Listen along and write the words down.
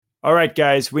All right,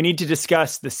 guys, we need to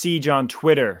discuss the siege on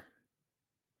Twitter.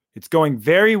 It's going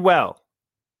very well.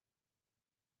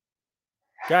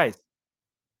 Guys,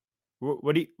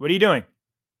 what are you doing?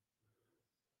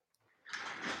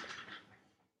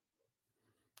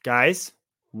 Guys,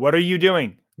 what are you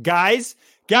doing? Guys?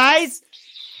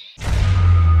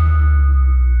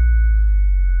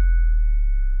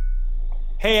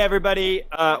 Hey, everybody.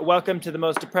 Welcome to the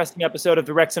most depressing episode of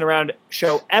the Rex and Around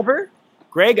show ever.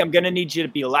 Greg, I'm going to need you to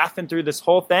be laughing through this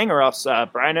whole thing or else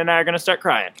Brian and I are going to start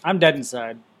crying. I'm dead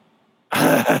inside.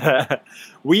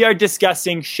 We are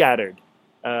discussing Shattered,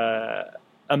 a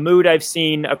mood I've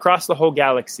seen across the whole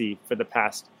galaxy for the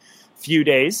past few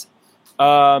days.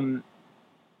 Wow.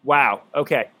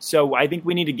 Okay. So I think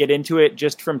we need to get into it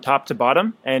just from top to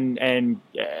bottom. And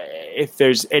if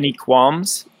there's any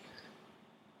qualms,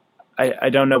 I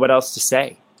don't know what else to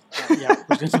say. Yeah,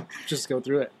 we're going to just go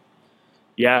through it.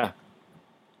 Yeah.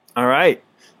 All right.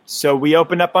 So we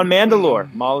open up on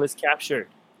Mandalore. Maul is captured.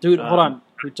 Dude, hold on.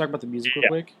 Can we talk about the music real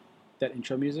quick? That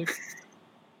intro music?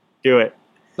 Do it.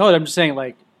 No, I'm just saying,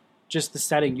 like, just the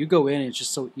setting. You go in, and it's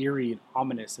just so eerie and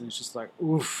ominous, and it's just like,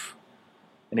 oof.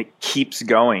 And it keeps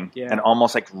going Yeah. and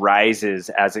almost like rises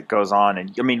as it goes on.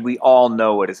 And I mean, we all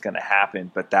know what is going to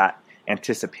happen, but that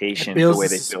anticipation, the way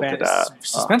they built it up.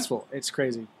 It's suspenseful. It's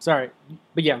crazy. Sorry.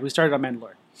 But yeah, we started on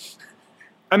Mandalore.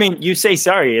 I mean, you say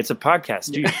sorry. It's a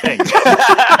podcast. Do you think?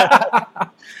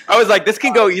 I was like, this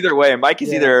can go either way. Mike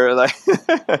is either like...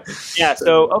 Yeah,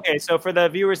 so for the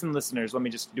viewers and listeners, let me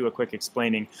just do a quick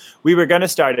explaining. We were going to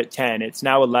start at 10. It's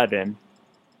now 11.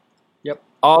 Yep.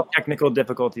 All technical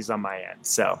difficulties on my end.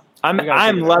 So I'm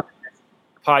loving this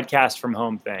podcast from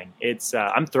home thing. It's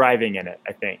I'm thriving in it,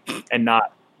 I think, and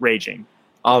not raging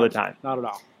all the time. Not at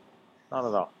all. Not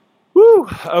at all. Woo!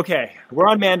 Okay, we're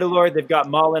on Mandalore. They've got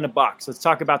Maul in a box. Let's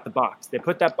talk about the box. They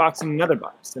put that box in another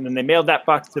box, and then they mailed that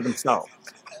box to themselves.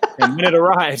 And when it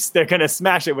arrives, they're going to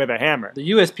smash it with a hammer.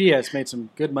 The USPS made some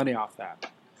good money off that.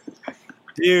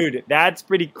 Dude, that's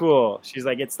pretty cool. She's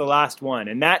like, it's the last one.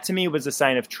 And that, to me, was a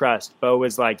sign of trust. Bo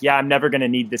was like, yeah, I'm never going to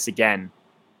need this again.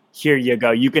 Here you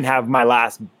go. You can have my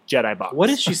last Jedi box. What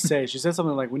did she say? She said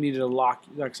something like, we needed to lock,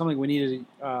 like something we needed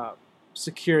to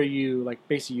secure you, like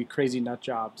basically you crazy nut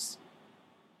jobs.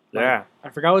 Yeah. I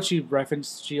forgot what she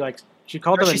referenced. She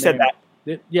called them a name. She said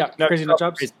that. Yeah, No, crazy nut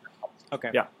jobs? crazy.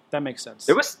 Okay, Yeah. that makes sense.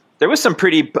 There was some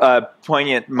pretty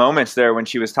poignant moments there when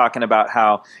she was talking about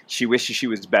how she wishes she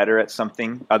was better at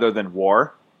something other than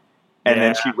war. And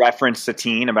then she referenced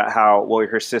Satine about how, well,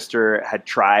 her sister had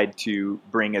tried to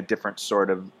bring a different sort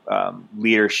of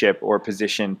leadership or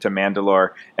position to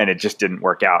Mandalore, and it just didn't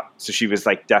work out. So she was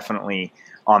like definitely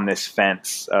on this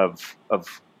fence of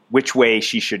which way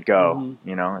she should go. Mm-hmm.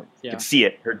 You know, Yeah. you could see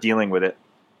it, her dealing with it.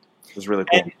 It was really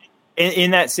cool. And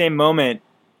in that same moment,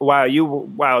 while you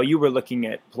were looking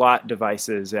at plot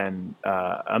devices and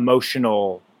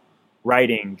emotional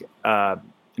writing and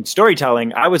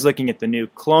storytelling, I was looking at the new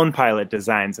clone pilot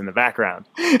designs in the background.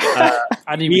 I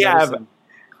didn't even notice them.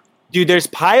 Dude, there's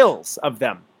piles of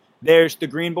them. There's the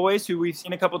Green Boys, who we've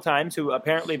seen a couple times, who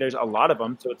apparently there's a lot of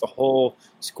them, so it's a whole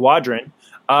squadron.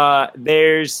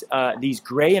 There's these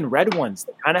gray and red ones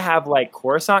that kind of have like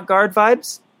Coruscant Guard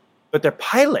vibes, but they're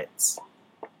pilots.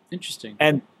 Interesting.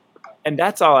 And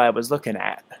that's all I was looking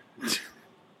at.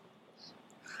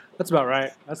 That's about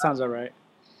right. That sounds about right.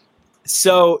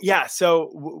 So yeah,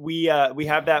 we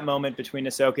have that moment between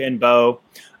Ahsoka and Bo,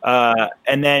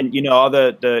 and then all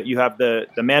the you have the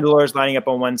Mandalores lining up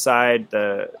on one side,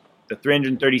 the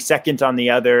 332nd on the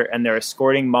other, and they're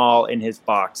escorting Maul in his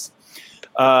box.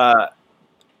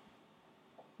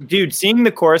 Dude, seeing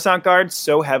the Coruscant Guards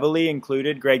so heavily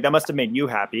included, Greg, that must have made you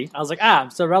happy. I was like, I'm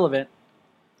so relevant.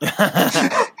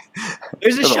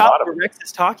 There's a shot where Rex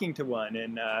is talking to one,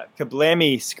 and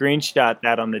Kablammy screenshot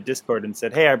that on the Discord and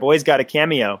said, "Hey, our boy's got a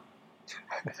cameo."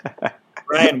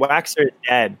 Brian Waxer is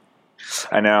dead.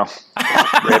 I know.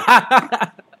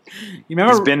 You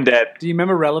remember? He's been dead. Do you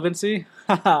remember Relevancy?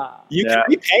 You could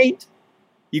repaint.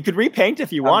 You could repaint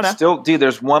if you want to. Dude,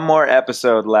 there's one more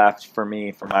episode left for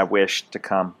me for my wish to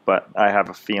come, but I have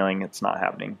a feeling it's not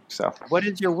happening. So, what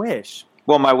is your wish?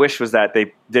 Well, my wish was that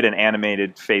they did an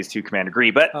animated Phase 2 Commander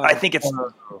Gree, but I think it's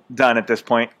done at this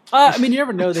point. I mean, you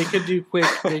never know. They could do quick.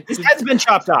 His head's been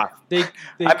chopped off. They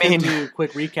could do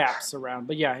quick recaps around.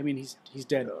 But yeah, I mean, he's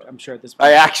dead, I'm sure, at this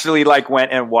point. I actually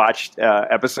went and watched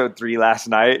episode 3 last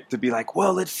night to be like,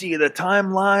 well, let's see the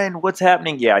timeline. What's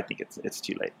happening? Yeah, I think it's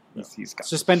too late. He's gone.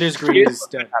 Suspenders Green is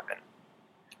dead.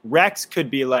 Rex could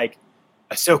be like,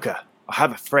 Ahsoka, I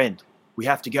have a friend. We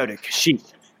have to go to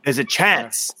Kashyyyk. There's a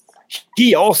chance.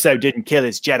 He also didn't kill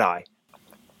his Jedi.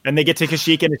 And they get to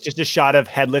Kashyyyk, and it's just a shot of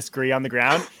headless Gree on the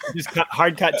ground. Just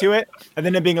hard cut to it, and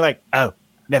then them being like, "Oh,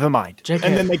 never mind." JK.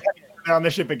 And then they cut on the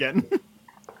ship again.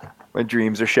 My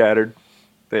dreams are shattered.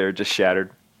 They are just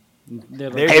shattered.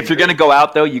 They're Hey, if you're gonna go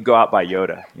out though, you go out by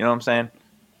Yoda. You know what I'm saying?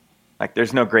 Like,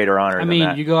 there's no greater honor. I than mean,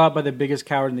 that. you go out by the biggest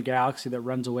coward in the galaxy that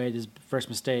runs away at his first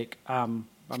mistake. I'm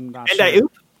not And sure. I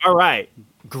oop. All right,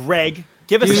 Greg,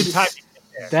 give us Dude, some time. To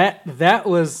get there. That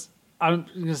was, I'm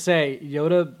gonna say,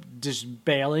 Yoda just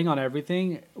bailing on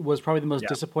everything was probably the most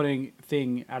disappointing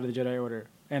thing out of the Jedi Order,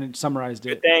 and it summarized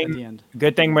it at the end.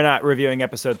 Good thing we're not reviewing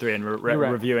episode 3 and we're You're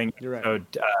right. reviewing You're right. episode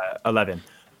 11.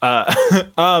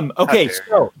 Okay,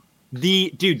 so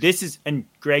this is, and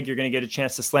Greg, you're going to get a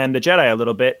chance to slam the Jedi a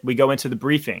little bit. We go into the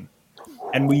briefing,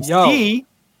 and we see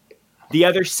the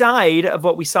other side of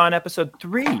what we saw in episode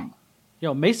 3.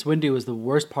 Yo, Mace Windu was the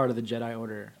worst part of the Jedi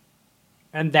Order,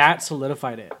 and that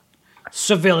solidified it.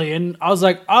 Civilian. I was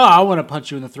like, oh, I want to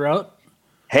punch you in the throat.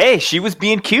 Hey, she was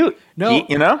being cute. No,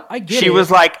 you know, I get she it.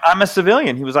 was like, "I'm a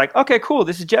civilian." He was like, "Okay, cool.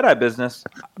 This is Jedi business."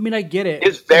 I mean, I get it.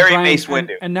 It's very Brian, Mace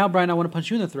Windu. And now, Brian, I want to punch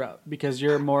you in the throat because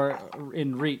you're more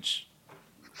in reach.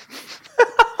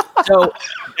 So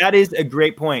that is a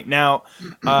great point. Now,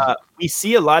 we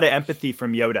see a lot of empathy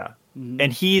from Yoda,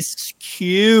 and he's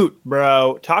cute,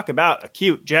 bro. Talk about a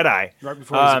cute Jedi. Right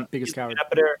before he's the biggest coward.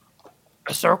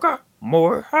 Ahsoka,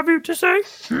 more have you to say?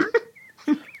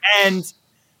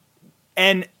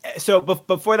 And so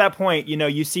before that point, you know,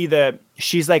 you see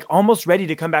she's like almost ready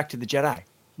to come back to the Jedi.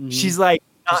 Mm-hmm. She's like,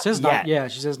 She says not not. yet. Yeah,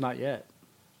 she says not yet.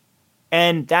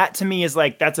 And that to me is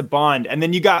like, that's a bond. And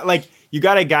then you got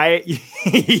a guy,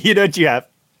 you know what you have?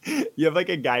 You have like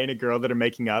a guy and a girl that are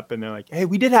making up and they're like, hey,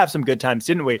 we did have some good times,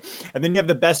 didn't we? And then you have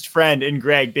the best friend in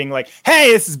Greg being like,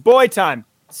 hey, this is boy time.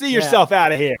 See yourself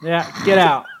out of here. Yeah, get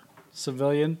out,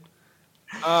 civilian.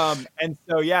 And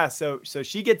so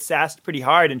she gets sassed pretty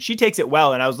hard and she takes it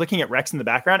well. And I was looking at Rex in the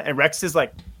background and Rex is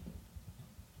like,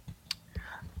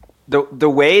 the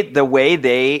way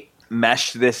they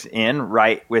mesh this in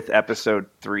right with episode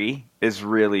 3 is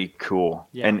really cool.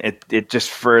 Yeah. And it just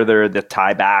further the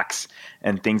tiebacks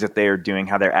and things that they are doing,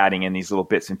 how they're adding in these little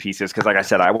bits and pieces. Because like I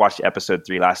said, I watched episode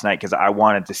 3 last night because I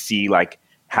wanted to see like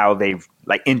how they've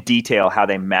like in detail how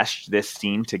they meshed this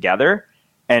scene together.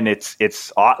 And it's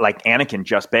like Anakin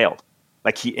just bailed,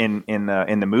 like he in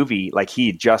the movie, like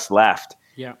he just left.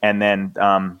 Yeah. And then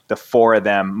the four of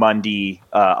them, Mundi,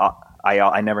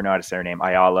 I never know how to say her name.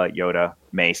 Ayala, Yoda,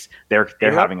 Mace. They're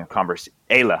having a conversation.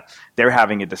 Ayla. They're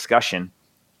having a discussion.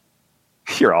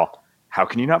 You're all, how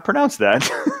can you not pronounce that?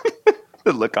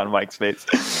 The look on Mike's face.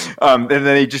 And then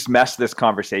they just messed this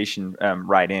conversation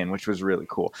right in, which was really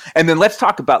cool. And then let's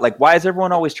talk about like, why is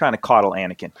everyone always trying to coddle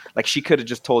Anakin? Like she could have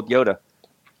just told Yoda.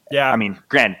 yeah, I mean,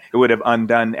 granted, it would have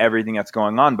undone everything that's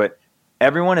going on, but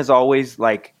everyone is always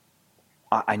like,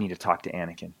 I need to talk to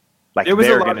Anakin. Like There was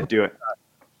they're a lot going to of- do it.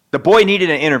 The boy needed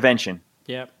an intervention.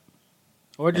 Yep.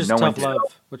 Or just no one tough did.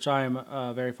 love, which I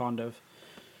am very fond of.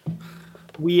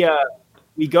 we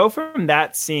go from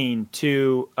that scene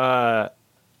to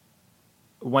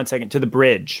 1 second to the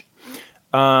bridge.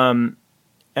 And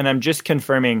I'm just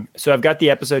confirming. So I've got the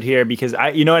episode here because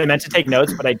I meant to take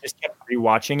notes, but I just kept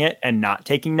rewatching it and not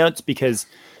taking notes because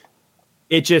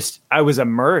I was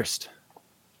immersed.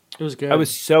 It was good. I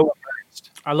was so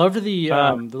immersed. I loved the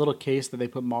little case that they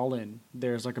put Maul in.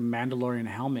 There's like a Mandalorian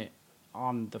helmet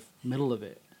on the middle of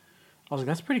it. I was like,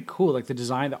 that's pretty cool. Like the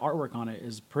design, the artwork on it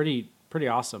is pretty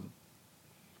awesome.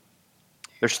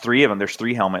 There's 3 of them. There's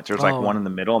 3 helmets. There's like Oh. one in the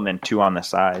middle and then 2 on the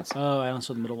sides. Oh, I only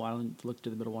saw the middle one. I didn't look to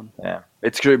the middle one. Yeah,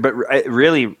 it's good, but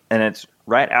really, and it's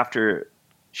right after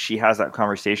she has that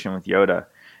conversation with Yoda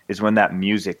is when that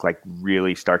music like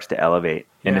really starts to elevate,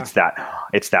 and Yeah.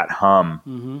 it's that hum,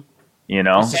 Mm-hmm. you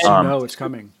know. It's just you know it's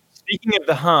coming. Speaking of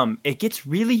the hum, it gets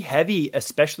really heavy,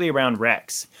 especially around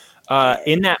Rex.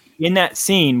 In that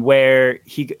scene where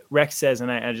Rex says,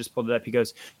 and I just pulled it up. He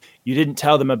goes, "You didn't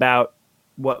tell them about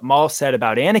what Maul said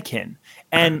about Anakin."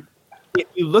 And if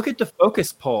you look at the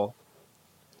focus pull,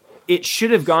 it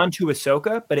should have gone to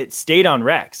Ahsoka, but it stayed on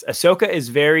Rex. Ahsoka is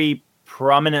very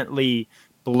prominently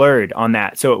blurred on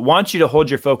that, so it wants you to hold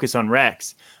your focus on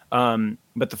Rex.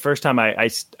 But the first time I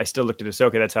still looked at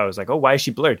Ahsoka, that's how I was like, oh, why is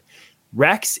she blurred?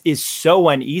 Rex is so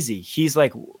uneasy. He's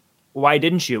like, why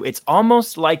didn't you? It's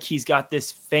almost like he's got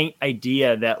this faint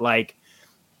idea that like,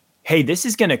 hey, this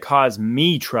is going to cause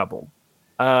me trouble.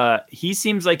 He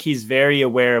seems like he's very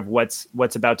aware of what's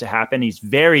about to happen. He's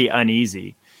very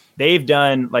uneasy. They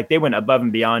went above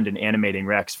and beyond in animating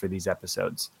Rex for these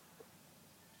episodes.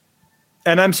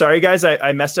 And I'm sorry, guys,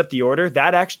 I messed up the order.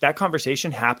 That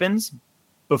conversation happens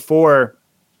before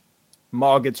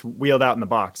Maul gets wheeled out in the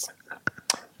box.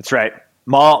 That's right.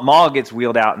 Maul gets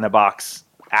wheeled out in the box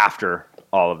after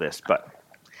all of this, but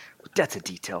that's a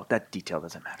detail. That detail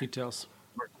doesn't matter. Details.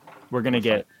 We're going to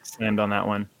get slammed on that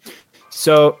one.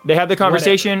 So they have the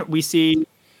conversation. Whatever. We see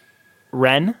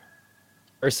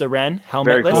Ursa Wren, helmetless.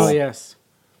 Very cool. Oh, yes.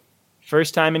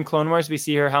 First time in Clone Wars we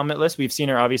see her helmetless. We've seen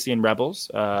her obviously in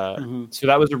Rebels. So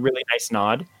that was a really nice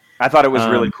nod. I thought it was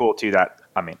really cool too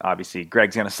obviously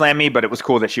Greg's going to slam me, but it was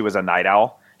cool that she was a night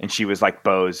owl and she was like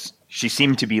she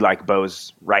seemed to be like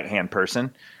Bo's right-hand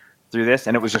person through this.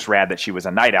 And it was just rad that she was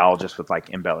a night owl just with like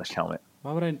embellished helmet.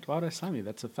 Why would I slam you?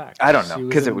 That's a fact. I don't know,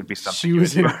 because it would be something.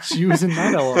 She was in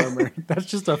night owl armor. That's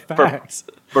just a fact.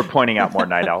 We're pointing out more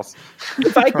night owls.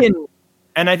 If I can,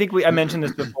 and I think I mentioned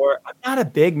this before, I'm not a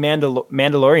big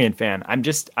Mandalorian fan.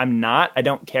 I'm not. I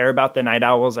don't care about the Night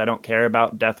Owls. I don't care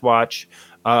about Death Watch.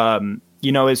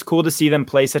 It's cool to see them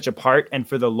play such a part. And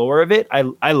for the lore of it,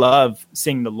 I love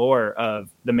seeing the lore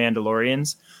of the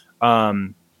Mandalorians.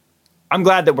 I'm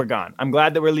glad that we're gone. I'm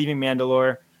glad that we're leaving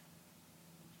Mandalore.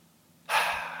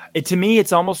 To me,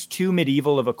 it's almost too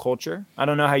medieval of a culture. I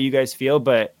don't know how you guys feel,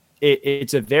 but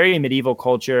it's a very medieval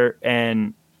culture.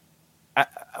 And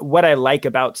what I like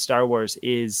about Star Wars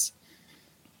is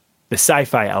the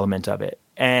sci-fi element of it.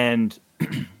 And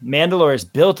Mandalore is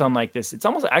built on like this. It's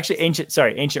almost actually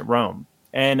ancient Rome.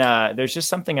 And there's just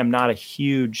something I'm not a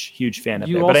huge fan of.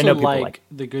 You it, also but I know people like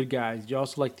the good guys. You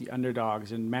also like the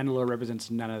underdogs, and Mandalore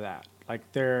represents none of that. Like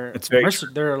they're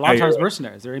a lot of times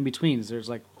mercenaries. They're in betweens. There's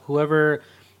like whatever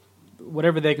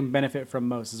they can benefit from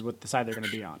most is what the side they're going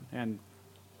to be on. And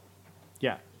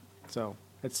yeah, so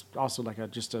it's also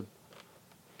like just a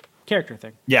character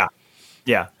thing. Yeah.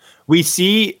 We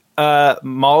see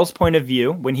Maul's point of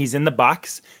view when he's in the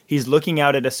box. He's looking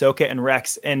out at Ahsoka and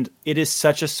Rex, and it is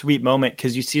such a sweet moment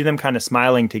because you see them kind of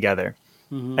smiling together,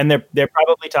 and they're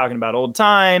probably talking about old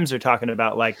times or talking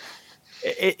about like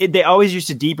they always used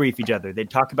to debrief each other. They'd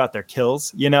talk about their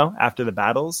kills, after the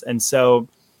battles, and so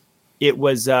it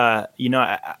was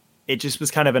it just was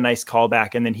kind of a nice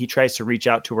callback. And then he tries to reach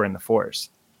out to her in the Force.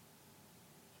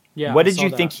 Yeah. What did you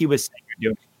think he was saying or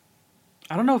doing?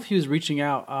 I don't know if he was reaching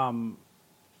out.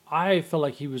 I felt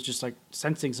like he was just like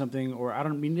sensing something, or I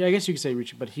guess you could say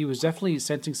reaching, but he was definitely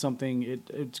sensing something.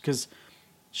 It's because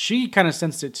she kind of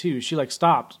sensed it too. She like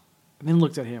stopped and then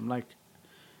looked at him like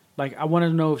I wanted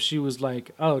to know if she was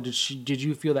like, oh, did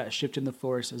you feel that shift in the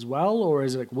Force as well, or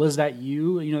is it like, was that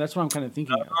you? That's what I'm kind of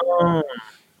thinking of.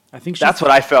 I think that's what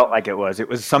I felt like it was. It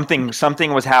was something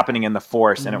was happening in the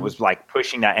Force, and it was like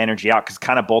pushing that energy out because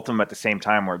kind of both of them at the same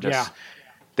time were just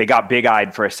they got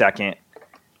big-eyed for a second.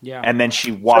 Yeah. And then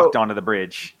she walked onto the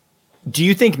bridge. Do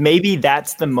you think maybe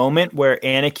that's the moment where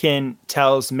Anakin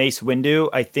tells Mace Windu,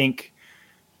 I think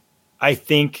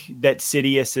that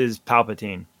Sidious is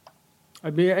Palpatine? I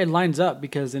mean, it lines up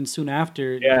because then soon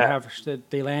after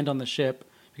they land on the ship,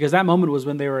 because that moment was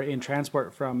when they were in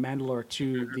transport from Mandalore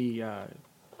to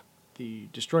the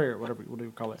destroyer, what do we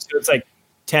call it? So it's like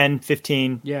 10,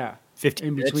 15, 15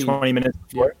 in minutes, between. 20 minutes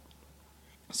before. Yeah.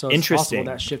 So it's possible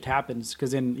that shift happens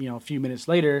because then, a few minutes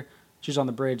later, she's on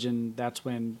the bridge, and that's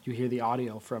when you hear the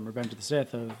audio from Revenge of the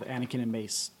Sith of Anakin and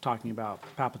Mace talking about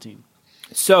Palpatine.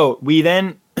 So we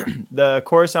then, the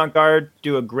Coruscant Guard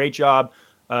do a great job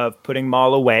of putting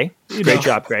Maul away. Great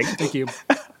job, Greg. Thank you.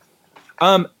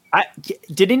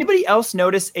 Did anybody else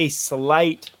notice a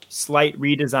slight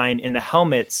redesign in the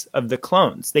helmets of the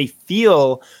clones? They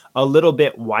feel a little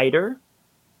bit wider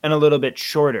and a little bit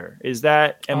shorter.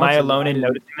 Am I alone in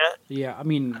noticing that? Yeah, I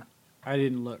mean, I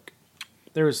didn't look.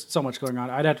 There was so much going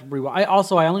on. I'd have to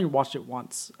rewatch. I only watched it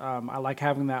once. I like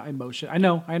having that emotion. I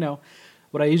know.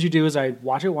 What I usually do is I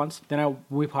watch it once, then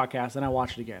we podcast, then I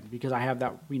watch it again because I have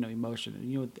that emotion.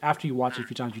 And, after you watch it a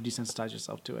few times, you desensitize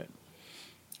yourself to it.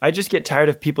 I just get tired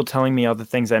of people telling me all the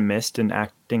things I missed and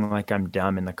acting like I'm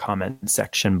dumb in the comment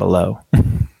section below.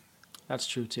 That's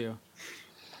true too.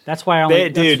 That's why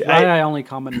I only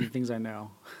comment on the things I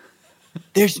know.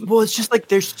 It's just like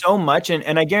there's so much,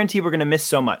 and I guarantee we're going to miss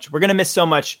so much. We're going to miss so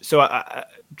much. So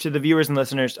to the viewers and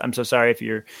listeners, I'm so sorry if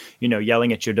you're,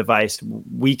 yelling at your device.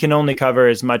 We can only cover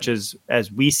as much as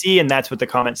we see, and that's what the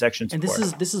comment section's and for.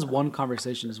 This is one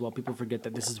conversation as well. People forget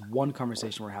that this is one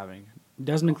conversation we're having. It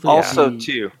doesn't include also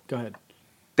too. Go ahead.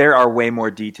 There are way more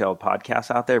detailed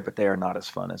podcasts out there, but they are not as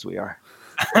fun as we are.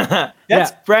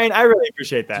 Brian, I really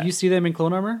appreciate that. Do you see them in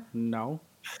clone armor? No.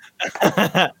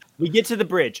 We get to the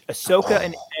bridge.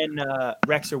 Ahsoka and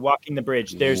Rex are walking the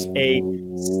bridge. There's a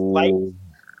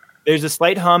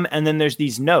slight hum, and then there's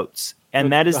these notes,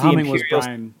 and that is the humming Imperial. Was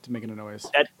Brian making a noise.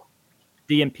 That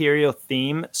the Imperial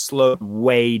theme slowed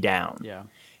way down. Yeah,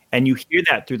 And you hear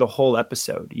that through the whole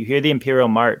episode. You hear the Imperial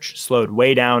March slowed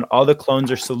way down. All the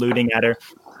clones are saluting at her.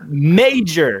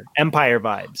 Major Empire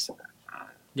vibes.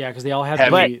 Yeah, because they all had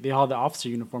the officer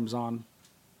uniforms on.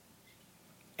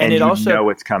 And it also know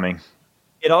it's coming.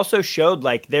 It also showed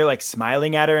like they're like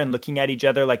smiling at her and looking at each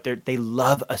other like they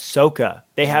love Ahsoka.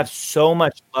 They have so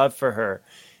much love for her,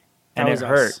 and it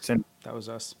hurts. And that was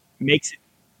us.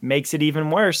 Makes it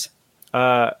even worse.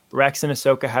 Rex and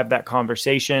Ahsoka have that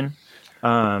conversation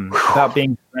about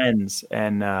being friends,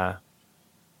 and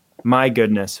my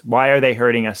goodness, why are they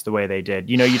hurting us the way they did?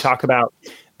 You know, you talk about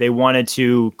they wanted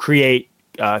to create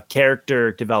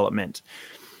character development.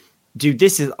 Dude,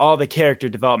 this is all the character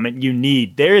development you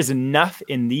need. There is enough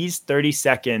in these 30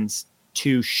 seconds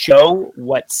to show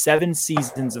what 7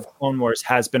 seasons of Clone Wars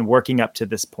has been working up to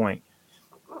this point.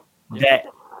 That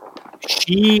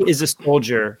she is a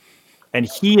soldier and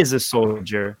he is a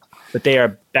soldier, but they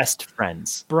are best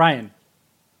friends. Brian,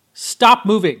 stop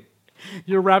moving.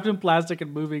 You're wrapped in plastic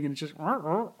and moving, and it's just... You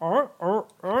want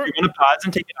to pause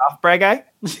and take it off, Bry Guy?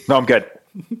 No, I'm good.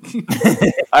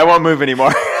 I won't move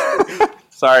anymore.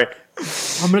 Sorry.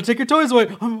 I'm gonna take your toys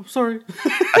away. I'm sorry.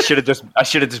 I should have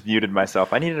just muted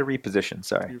myself. I needed a reposition.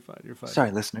 Sorry. You're fine.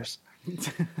 Sorry, listeners.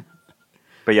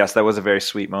 But yes, that was a very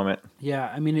sweet moment.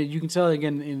 Yeah, I mean, you can tell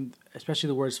again in especially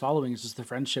the words following is just the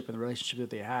friendship and the relationship that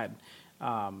they had.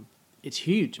 It's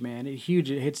huge, man. It's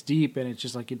huge. It hits deep, and it's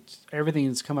just like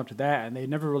everything's come up to that, and they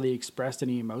never really expressed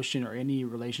any emotion or any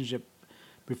relationship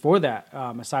before that,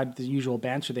 aside the usual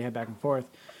banter they had back and forth.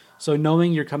 So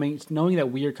knowing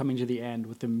that we are coming to the end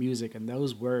with the music and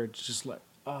those words, just like,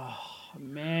 oh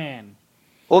man.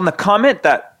 Well, and the comment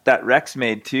that Rex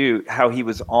made too, how he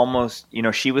was almost, you know,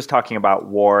 she was talking about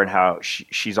war and how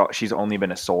she's only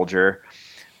been a soldier,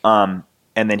 and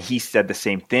then he said the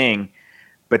same thing,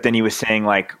 but then he was saying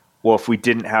like, well, if we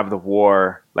didn't have the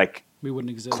war, like we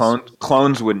wouldn't exist.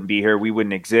 Clones wouldn't be here. We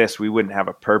wouldn't exist. We wouldn't have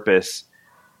a purpose.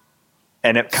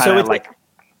 And it kind of like.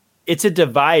 It's a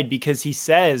divide because he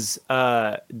says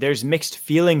there's mixed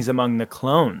feelings among the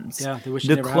clones. Yeah, they wish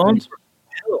the never clones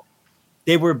happened.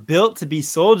 They were built to be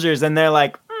soldiers, and they're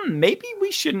like, maybe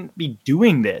we shouldn't be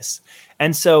doing this.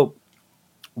 And so,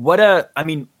 what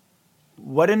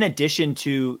an addition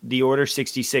to the Order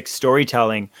 66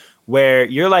 storytelling, where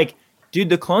you're like, dude,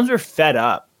 the clones were fed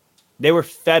up. They were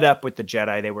fed up with the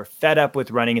Jedi. They were fed up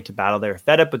with running into battle. They were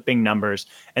fed up with big numbers.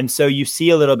 And so you see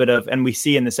a little bit of, and we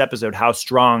see in this episode how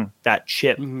strong that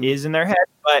chip is in their head.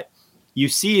 But you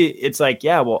see, it's like,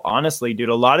 yeah, well, honestly, dude,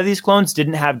 a lot of these clones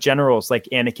didn't have generals like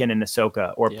Anakin and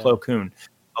Ahsoka or Plo Koon.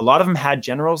 A lot of them had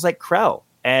generals like Krell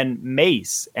and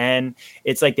Mace. And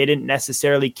it's like they didn't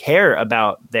necessarily care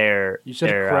about their... You said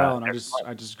Krell, and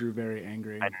I just grew very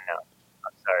angry. I know.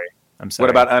 I'm sorry.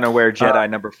 What about Unaware Jedi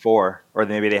number 4? Or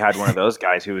maybe they had one of those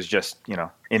guys who was just,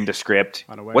 in the script.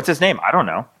 Unaware. What's his name? I don't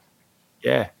know.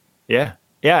 Yeah.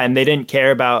 And they didn't care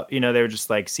about, they were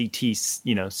just like CT,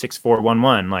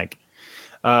 6411. Like,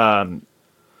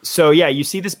 so yeah, you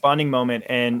see this bonding moment,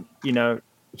 and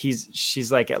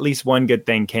she's like, at least one good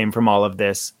thing came from all of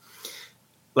this.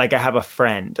 Like, I have a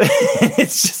friend.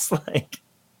 It's just like,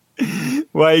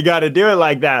 well, you got to do it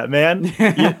like that, man.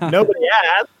 Nobody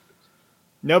asked.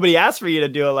 Nobody asked for you to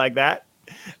do it like that.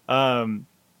 And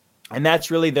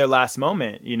that's really their last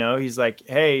moment. He's like,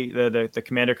 hey, the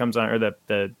commander comes on, or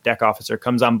the deck officer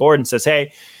comes on board and says,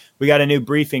 hey, we got a new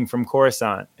briefing from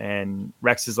Coruscant. And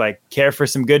Rex is like, care for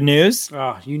some good news?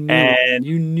 Oh, you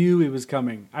knew it was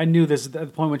coming. I knew this at the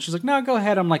point when she's like, no, go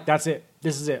ahead. I'm like, that's it.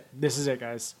 This is it,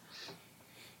 guys.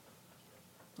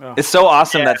 Oh. It's so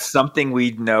awesome that something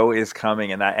we know is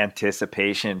coming, and that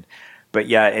anticipation. But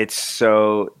yeah,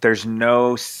 there's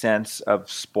no sense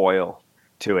of spoil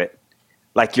to it.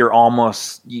 Like you want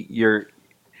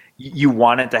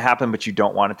it to happen, but you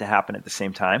don't want it to happen at the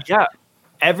same time. Yeah.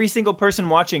 Every single person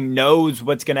watching knows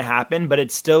what's going to happen, but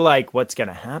it's still like, what's going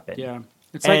to happen? Yeah.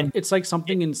 It's like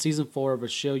something in season 4 of a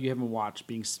show you haven't watched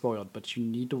being spoiled, but you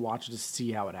need to watch it to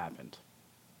see how it happened.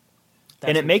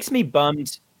 It makes me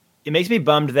bummed. It makes me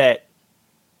bummed that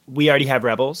we already have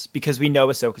Rebels, because we know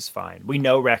Ahsoka's fine. We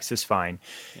know Rex is fine.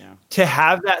 Yeah. To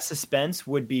have that suspense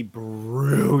would be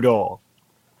brutal.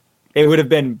 It would have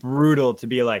been brutal to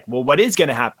be like, well, what is going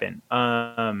to happen?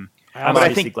 I'm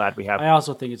obviously glad we have. I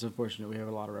also think it's unfortunate we have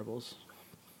a lot of Rebels.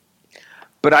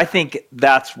 But I think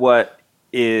that's what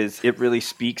it really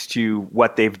speaks to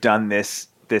what they've done this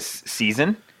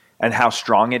season and how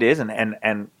strong it is,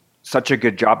 and such a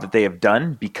good job that they have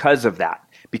done because of that.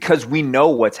 Because we know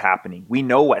what's happening. We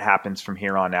know what happens from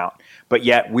here on out. But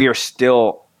yet we are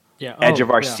still edge of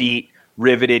our seat,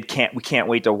 riveted. We can't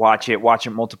wait to watch it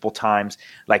multiple times.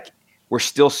 Like, we're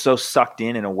still so sucked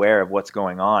in and aware of what's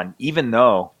going on, even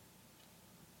though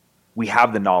we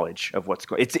have the knowledge of what's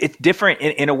going. It's different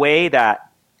in a way that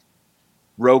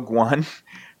Rogue One,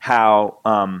 how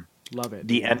Love it.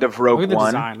 the end of Rogue Look at the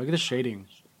One. design. Look at the shading,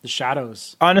 the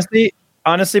shadows. Honestly,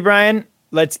 Brian,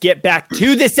 let's get back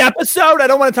to this episode. I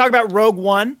don't want to talk about Rogue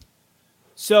One.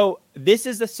 So this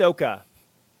is Ahsoka,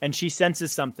 and she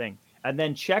senses something, and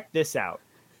then check this out.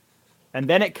 And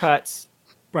then it cuts.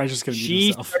 Brian's just gonna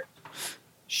mute himself.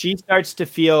 She starts to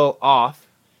feel off,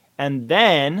 and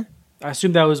then I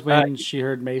assume that was when she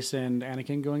heard Mace and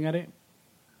Anakin going at it.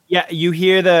 you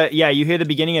hear the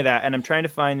beginning of that, and I'm trying to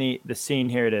find the scene.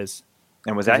 Here it is.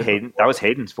 And was that Hayden? That was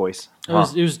Hayden's voice. It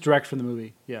was direct from the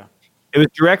movie. Yeah. It was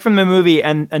direct from the movie,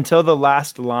 and until the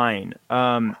last line.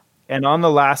 And on the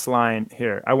last line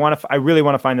here, I really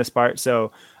want to find this part.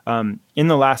 So in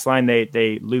the last line,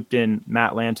 they looped in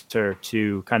Matt Lanter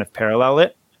to kind of parallel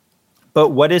it. But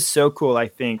what is so cool, I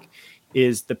think,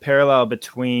 is the parallel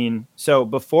between. So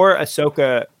before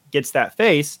Ahsoka gets that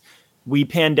face, we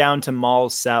pan down to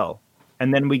Maul's cell,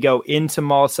 and then we go into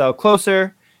Maul's cell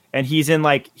closer, and he's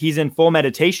in full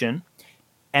meditation,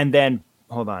 and then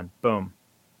hold on, boom,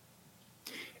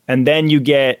 and then you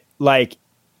get like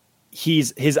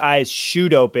his eyes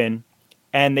shoot open,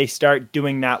 and they start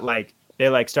doing that, like they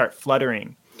like start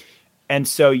fluttering, and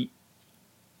so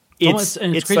it's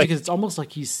crazy like, because it's almost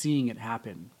like he's seeing it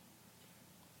happen.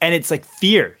 And it's like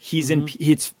fear.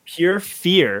 It's pure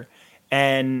fear.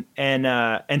 And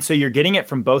so you're getting it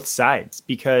from both sides,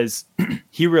 because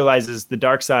he realizes the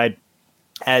dark side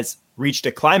has reached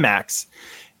a climax,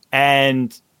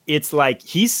 and it's like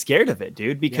he's scared of it,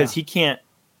 dude, because he can't.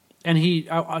 And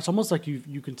it's almost like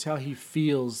you can tell he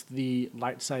feels the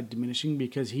light side diminishing,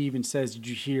 because he even says, "Did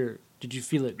you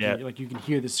feel it?" Yeah. Like you can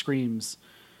hear the screams.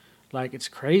 Like, it's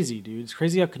crazy, dude. It's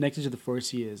crazy how connected to the Force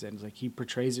he is, and like he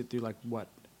portrays it through like what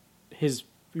his.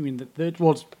 I mean,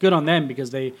 it's good on them,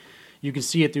 because you can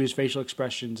see it through his facial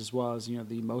expressions, as well as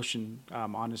the emotion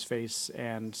on his face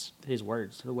and his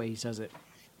words, the way he says it.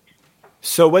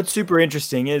 So what's super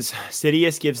interesting is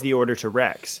Sidious gives the order to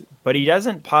Rex, but he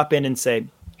doesn't pop in and say,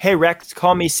 "Hey Rex,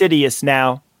 call me Sidious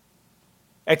now.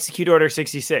 Execute Order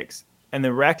 66." And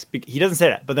then Rex, he doesn't say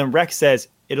that, but then Rex says,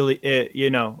 it'll be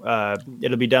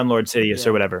done, Lord Sidious,"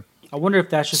 or whatever. I wonder if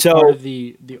that's just part of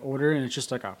the order, and it's just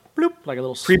like a bloop, like a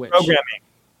little switch. Pre-programming.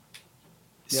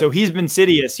 So he's been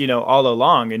Sidious, all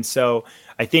along. And so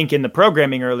I think in the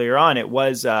programming earlier on, it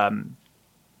was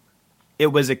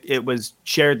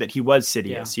shared that he was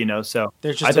Sidious, so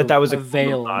there's just I thought that was a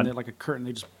veil, and like a curtain.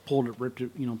 They just ripped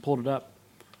it, pulled it up.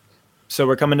 So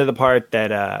we're coming to the part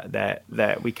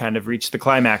that we kind of reached the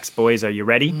climax, boys. Are you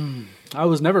ready? I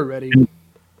was never ready.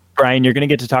 Brian, you're going to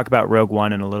get to talk about Rogue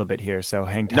One in a little bit here, so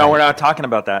hang tight. No, we're not talking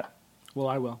about that. Well,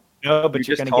 I will. No, but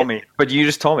you just told me. But you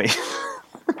just told me.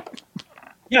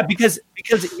 Yeah, because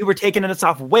you were taking us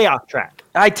way off track.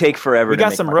 I take forever. We got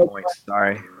make some my Rogue points.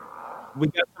 Sorry. We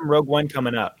got some Rogue One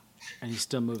coming up. And he's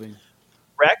still moving.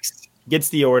 Rex gets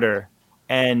the order,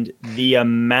 and the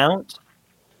amount.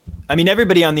 I mean,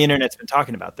 everybody on the internet's been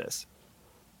talking about this.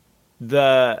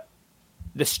 The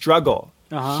struggle.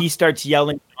 Uh-huh. He starts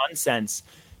yelling nonsense.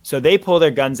 So they pull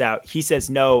their guns out. He says,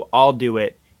 "No, I'll do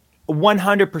it."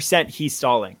 100% he's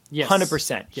stalling. Yes.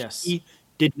 100%. Yes. He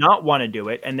did not want to do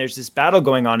it. And there's this battle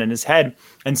going on in his head.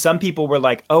 And some people were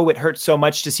like, "Oh, it hurts so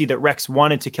much to see that Rex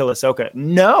wanted to kill Ahsoka."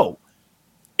 No.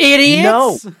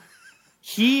 Idiots! No.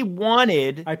 He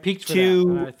wanted I peeked for to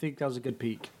that, and I think that was a good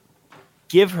peek.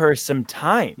 give her some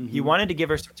time. Mm-hmm. He wanted to give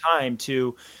her some time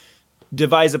to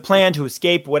devise a plan to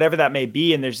escape, whatever that may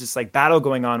be. And there's this like battle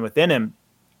going on within him.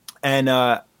 And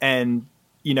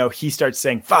he starts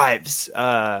saying fives,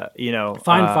 Find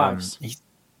fives.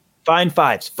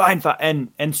 Find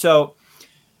fives. And so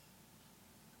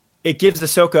it gives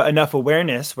Ahsoka enough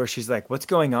awareness where she's like, "What's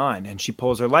going on?" And she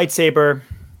pulls her lightsaber.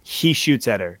 He shoots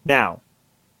at her. Now,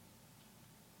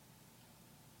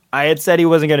 I had said he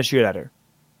wasn't going to shoot at her.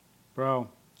 Bro,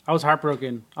 I was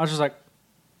heartbroken. I was just like,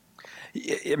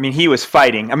 I mean, he was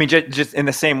fighting. I mean, just in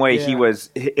the same way he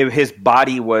was.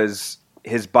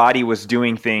 His body was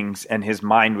doing things, and his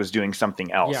mind was doing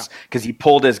something else. Because he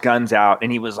pulled his guns out,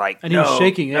 and he was like, and he was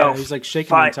shaking. Yeah, he's like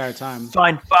shaking the entire time.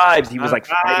 Find fives. He was like,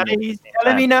 he's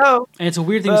telling me no. And it's a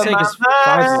weird thing to say because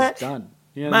fives is done.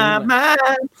 You know my what I mean?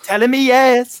 mind telling me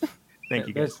yes. Thank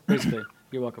you, guys. Basically,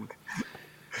 you're welcome.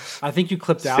 I think you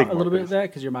clipped out a little bit of that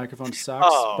because your microphone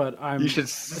sucks. But you should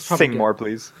sing more,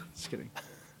 please. Just kidding.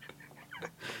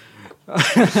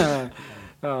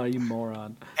 Oh, you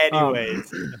moron.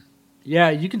 Anyways. Yeah,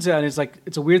 you can say, and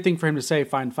it's a weird thing for him to say,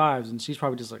 find fives, and she's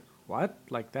probably just like, what?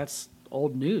 Like, that's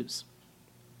old news.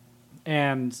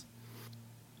 And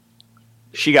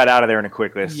she got out of there in a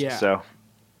quick list. Yeah. So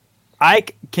I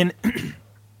can.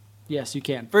 Yes, you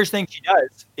can. First thing she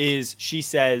does is she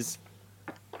says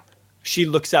she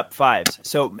looks up fives.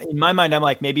 So in my mind, I'm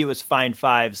like, maybe it was find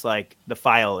fives, like the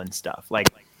file and stuff. Like,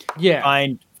 Yeah.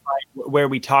 find where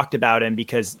we talked about him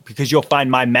because you'll find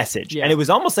my message. Yeah. And it was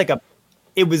almost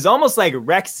like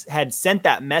Rex had sent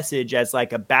that message as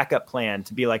like a backup plan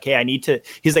to be like, hey,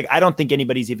 he's like, I don't think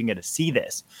anybody's even going to see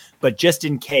this, but just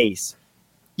in case,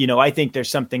 I think there's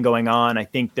something going on. I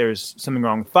think there's something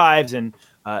wrong with fives. And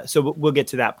so we'll get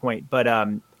to that point. But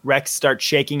Rex starts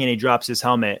shaking and he drops his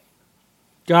helmet.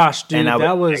 Gosh, dude, And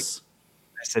I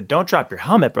said, don't drop your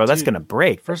helmet, bro. That's going to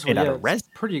break. First of all, it's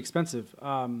pretty expensive.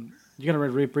 You got to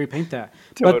repaint that.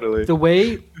 Totally. But the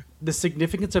way, the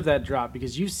significance of that drop,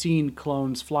 because you've seen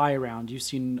clones fly around, you've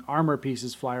seen armor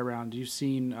pieces fly around, you've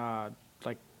seen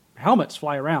like helmets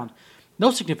fly around.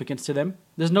 No significance to them.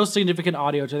 There's no significant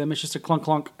audio to them. It's just a clunk,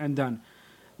 clunk, and done.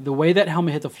 The way that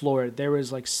helmet hit the floor, there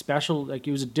was like special, like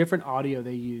it was a different audio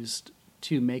they used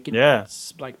to make it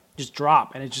like just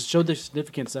drop, and it just showed the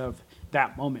significance of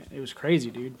that moment. It was crazy,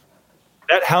 dude.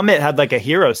 That helmet had like a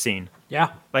hero scene.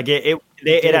 Yeah, like it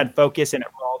had focus and it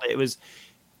rolled. It was,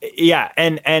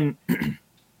 and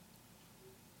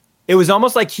it was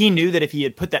almost like he knew that if he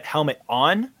had put that helmet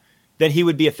on, then he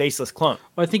would be a faceless clone.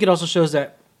 Well, I think it also shows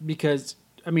that because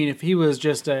if he was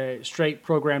just a straight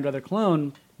programmed other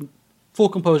clone, full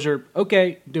composure,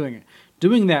 okay, doing it.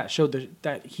 Doing that showed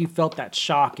that he felt that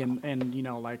shock and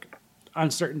like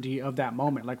uncertainty of that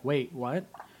moment. Like, wait, what?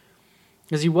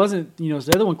 Because he wasn't,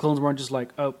 the other one clones weren't just like,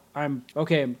 oh, I'm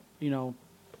okay,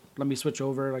 let me switch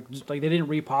over. Like they didn't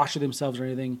reposture themselves or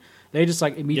anything. They just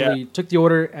like immediately took the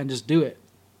order and just do it.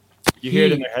 You hear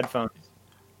it in their headphones.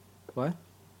 What?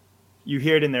 You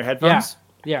hear it in their headphones?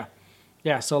 Yeah.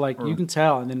 So like you can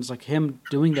tell, and then it's like him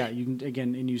doing that. You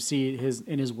can and you see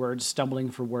his words stumbling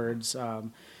for words.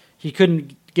 He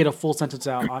couldn't get a full sentence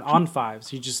out on fives.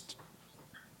 He just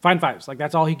find fives. Like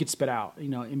that's all he could spit out.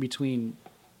 In between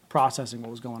processing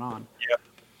what was going on. Yep.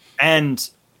 And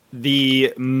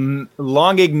the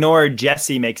long ignored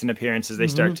Jesse makes an appearance as they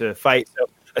start to fight. So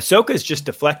Ahsoka's just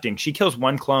deflecting. She kills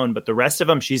one clone, but the rest of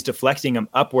them, she's deflecting them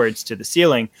upwards to the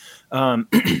ceiling.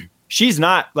 She's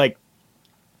not like,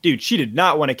 dude, she did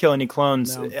not want to kill any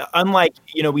clones. No. Unlike,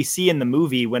 we see in the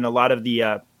movie when a lot of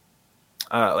the,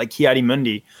 like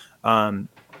Ki-Adi-Mundi,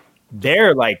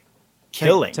 they're like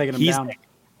killing. Taking them down.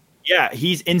 Like,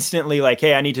 he's instantly like,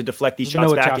 hey, I need to deflect these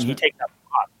shots back. And he takes that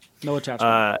off. No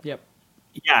attachment. Yep.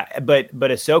 Yeah, but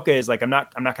Ahsoka is like, I'm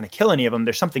not going to kill any of them.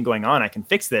 There's something going on. I can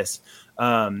fix this.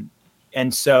 And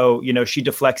so, she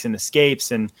deflects and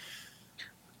escapes. And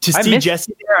to see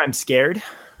Jesse there, I'm scared.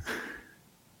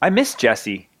 I miss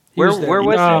Jesse. Where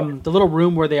was it? The little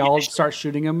room where they all start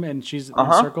shooting him, and she's in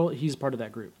a circle. He's part of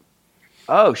that group.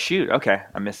 Oh shoot! Okay,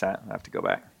 I missed that. I have to go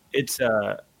back. It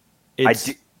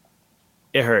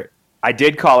hurt. I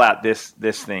did call out this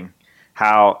thing.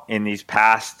 How in these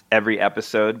past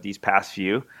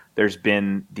few, there's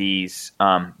been these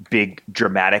big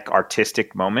dramatic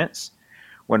artistic moments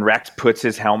when Rex puts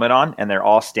his helmet on and they're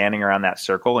all standing around that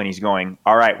circle and he's going,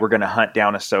 all right, we're going to hunt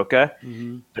down Ahsoka.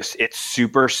 Mm-hmm. It's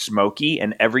super smoky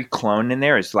and every clone in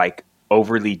there is like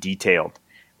overly detailed.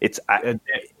 I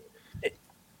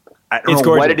don't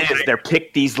know what it is. They're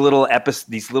picked these little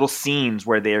scenes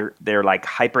where they're like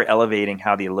hyper elevating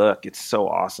how they look. It's so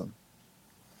awesome.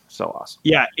 So awesome.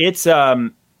 Yeah, it's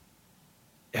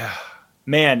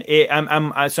man.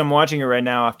 I'm watching it right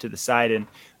now off to the side, and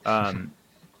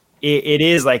it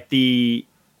is like they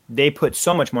put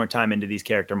so much more time into these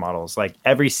character models. Like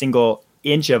every single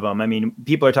inch of them. I mean,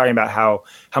 people are talking about how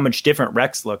much different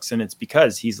Rex looks, and it's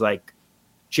because he's like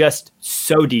just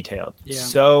so detailed,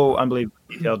 so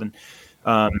unbelievably detailed.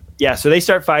 And so they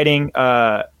start fighting.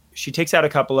 She takes out a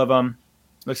couple of them.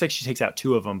 Looks like she takes out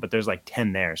 2 of them, but there's like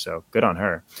 10 there, so good on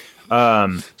her.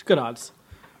 It's good odds.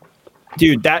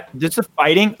 Dude, just the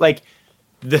fighting, like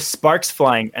the sparks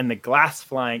flying and the glass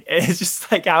flying, it's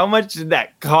just like, how much did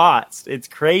that cost? It's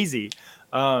crazy.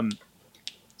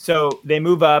 So they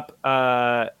move up.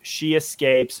 She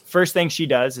escapes. First thing she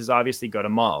does is obviously go to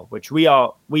Maul, which we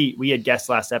had guessed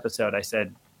last episode. I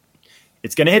said,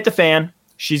 it's going to hit the fan.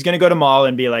 She's going to go to Maul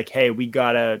and be like, hey, I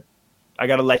got to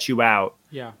let you out.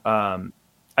 Yeah.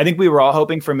 I think we were all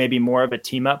hoping for maybe more of a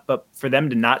team up, but for them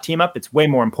to not team up, it's way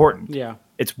more important. Yeah.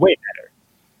 It's way better.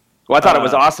 Well, I thought it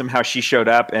was awesome how she showed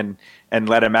up and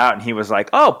let him out, and he was like,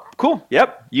 oh, cool.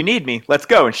 Yep. You need me. Let's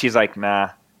go. And she's like, nah.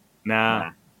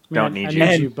 Don't need you.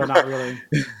 I need you, but not really.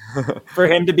 For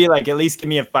him to be like, at least give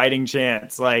me a fighting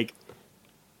chance. Like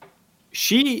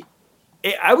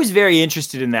I was very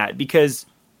interested in that because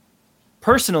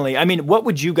personally, I mean, what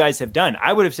would you guys have done?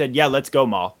 I would have said, yeah, let's go,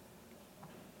 Maul.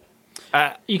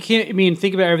 You can't. I mean,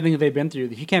 think about everything that they've been through.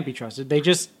 He can't be trusted.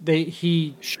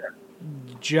 He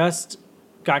just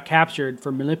got captured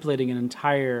for manipulating an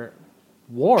entire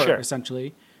war,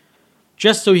 essentially,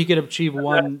 just so he could achieve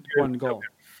one goal.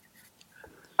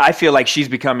 I feel like she's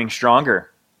becoming stronger,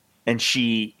 and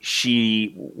she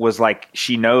was like,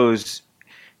 she knows.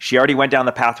 She already went down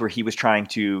the path where he was trying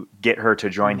to get her to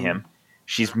join him.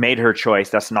 She's made her choice.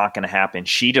 That's not going to happen.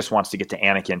 She just wants to get to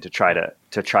Anakin to try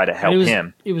to help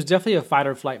him. It was definitely a fight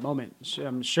or flight moment.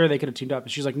 I'm sure they could have teamed up.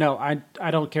 And she's like, "No, I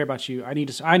don't care about you. I need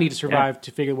to survive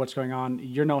to figure what's going on.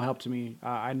 You're no help to me.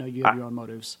 I know you have your own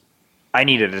motives. I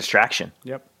need a distraction.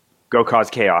 Yep. Go cause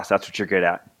chaos. That's what you're good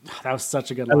at." That was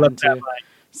such a good line too.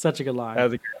 Such a good line. That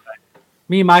was a good line.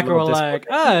 Me and Michael were like,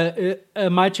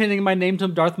 am I changing my name to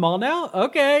Darth Maul now?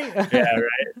 Okay. Yeah,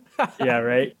 right. Yeah,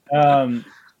 right.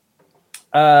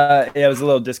 It was a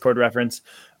little Discord reference.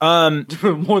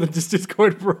 More than just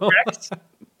Discord, bro.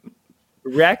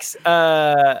 Rex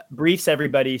briefs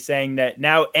everybody saying that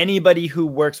now anybody who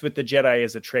works with the Jedi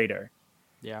is a traitor.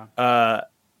 Yeah.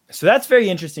 So that's very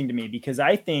interesting to me because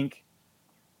I think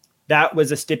that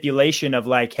was a stipulation of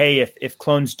like, hey, if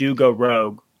clones do go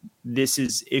rogue, this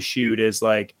is issued as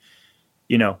like,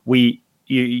 you're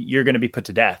going to be put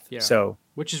to death. Yeah. So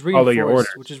which is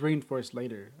reinforced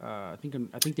later. I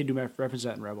think they do reference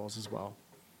that in Rebels as well.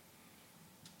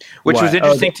 Which was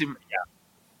interesting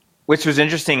Which was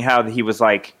interesting how he was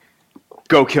like,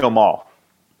 go kill Maul,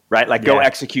 right? Like go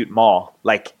execute Maul.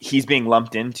 Like he's being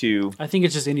lumped into. I think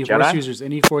it's just any Jedi? Force users.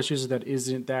 Any Force user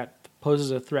that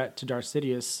poses a threat to Darth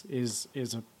Sidious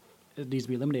it needs to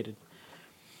be eliminated.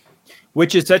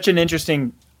 Which is such an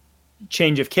interesting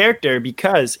change of character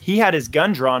because he had his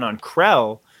gun drawn on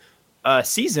Krell a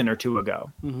season or two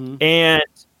ago, and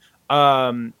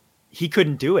he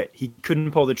couldn't do it. He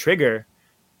couldn't pull the trigger,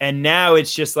 and now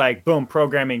it's just like boom,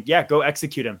 programming. Yeah, go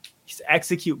execute him. Just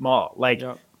execute Maul. Like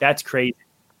that's crazy.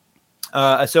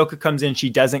 Ahsoka comes in. She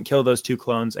doesn't kill those two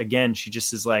clones again. She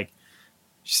just is like,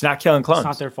 she's not killing clones. It's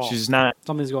not their fault. She's not.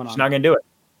 Something's going on. She's not going to do it.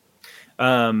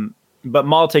 But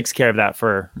Maul takes care of that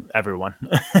for everyone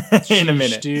in a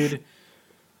minute. Dude.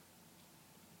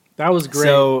 That was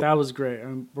great.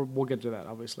 And we'll get to that,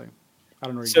 obviously. I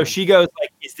don't know. So she goes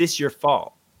like, is this your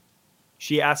fault?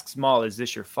 She asks Maul, is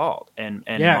this your fault? And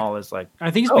Maul is like, I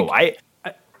think I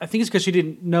think it's because she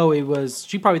didn't know it was,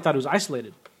 she probably thought it was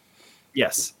isolated.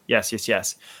 Yes.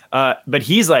 But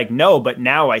he's like, no, but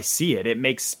now I see it. It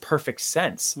makes perfect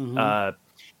sense. Mm-hmm.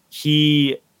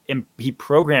 He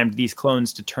programmed these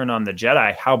clones to turn on the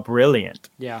Jedi. How brilliant.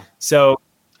 Yeah. So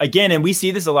again, and we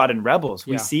see this a lot in Rebels.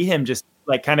 We see him just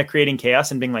like kind of creating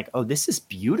chaos and being like, oh, this is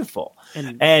beautiful.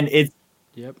 And it's,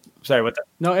 sorry, what's that?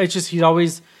 No, it's just,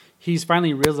 he's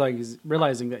finally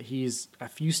realizing that he's a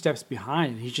few steps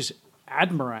behind. He's just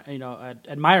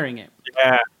admiring it.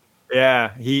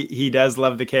 Yeah. He does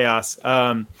love the chaos.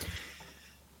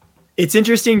 It's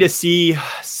interesting to see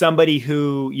somebody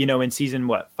who, in season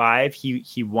 5,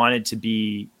 he wanted to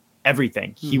be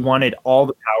everything. He wanted all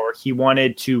the power. He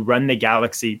wanted to run the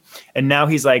galaxy. And now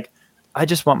he's like, I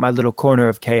just want my little corner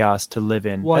of chaos to live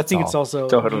in. Well, I think it's also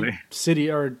City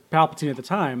or Palpatine at the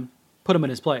time put him in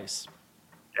his place.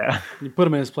 Yeah. You put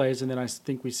him in his place, and then I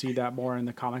think we see that more in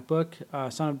the comic book,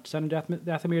 Son of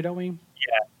Dathomir, don't we?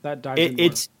 Yeah. That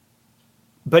dives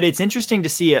But it's interesting to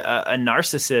see a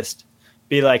narcissist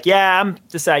be like, yeah, I'm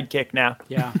the sidekick now.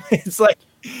 Yeah. It's like,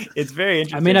 it's very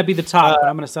interesting. I may not be the top, but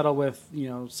I'm going to settle with,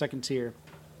 second tier.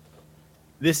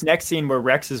 This next scene where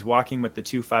Rex is walking with the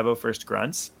two 501st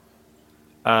grunts.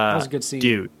 That was a good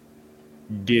scene.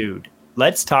 Dude.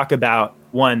 Let's talk about,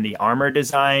 one, the armor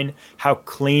design, how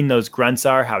clean those grunts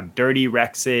are, how dirty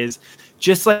Rex is.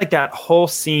 Just like that whole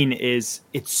scene it's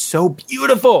so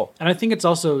beautiful. And I think it's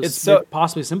also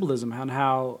possibly symbolism on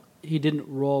how he didn't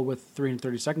roll with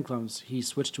 332nd clones. He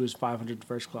switched to his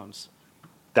 501st clones.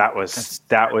 That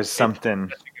was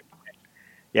something.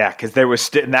 Yeah, because there was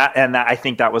that, and I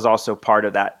think that was also part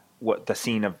of that. What the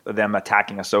scene of them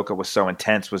attacking Ahsoka was so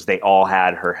intense was they all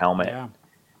had her helmet,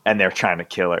 and they're trying to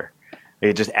kill her.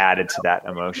 It just added to that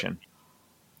emotion.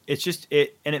 It's just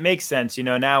and it makes sense,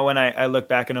 Now when I look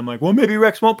back and I'm like, well, maybe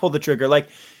Rex won't pull the trigger. Like,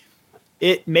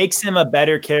 it makes him a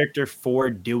better character for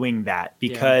doing that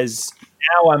because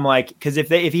now I'm like, because if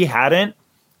he hadn't,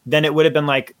 then it would have been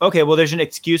like, okay, well, there's an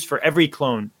excuse for every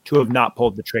clone to have not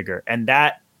pulled the trigger, and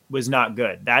that was not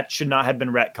good. That should not have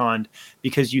been retconned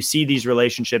because you see these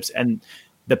relationships and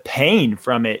the pain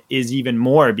from it is even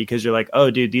more because you're like,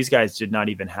 oh, dude, these guys did not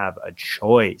even have a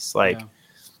choice. Like,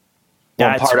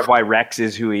 part of why Rex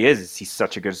is who he is he's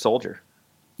such a good soldier.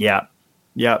 Yeah.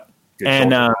 Good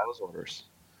And shoulder those orders.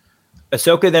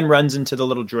 Ahsoka then runs into the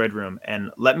little droid room,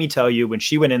 and let me tell you, when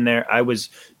she went in there, I was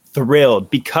thrilled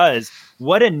because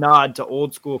what a nod to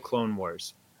old school Clone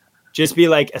Wars. Just be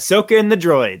like Ahsoka and the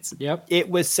droids. Yep. It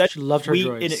was such loved her sweet,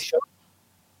 droids. and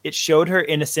it showed her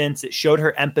innocence, it showed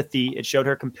her empathy, it showed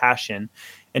her compassion,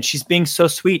 and she's being so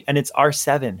sweet. And it's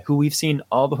R7, who we've seen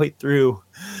all the way through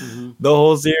the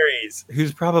whole series,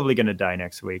 who's probably going to die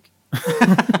next week.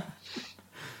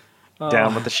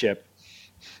 Down with the ship.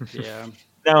 Yeah.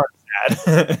 Now I'm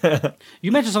sad.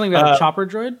 You mentioned something about a chopper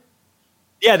droid.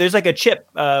 Yeah, there's like a chip.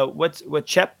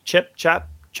 Chop?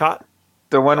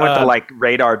 The one with the like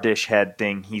radar dish head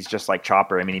thing, he's just like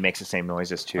Chopper. I mean, he makes the same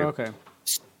noises too. Okay.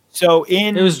 So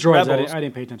in It was droids. Rebels, I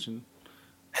didn't pay attention.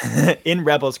 in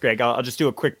Rebels, Greg, I'll just do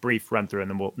a quick brief run through, and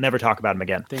then we'll never talk about him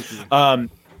again. Thank you.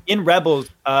 In Rebels,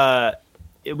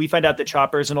 we find out that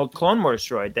Chopper is an old Clone Wars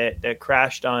droid that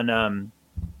crashed on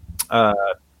the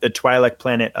Twi'lek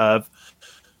planet of,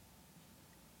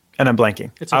 and I'm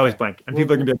blanking. It's I always okay. blank, and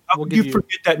people are gonna be like, "Oh, we'll you give you-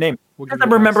 forget that name." we'll Because give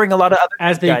I'm you a pass. remembering a lot of other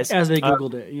As they guys.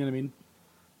 googled it, you know what I mean.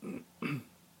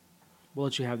 We'll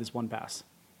let you have this one pass.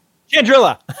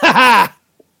 Chandrilla.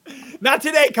 Not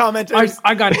today, commenters.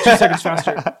 I got it 2 seconds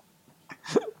faster.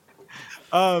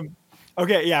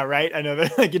 Okay, yeah, right. I know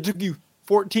that. Like it took you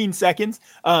 14 seconds.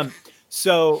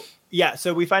 So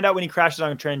we find out when he crashes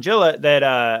on Trangilla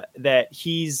that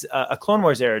he's a Clone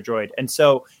Wars era droid, and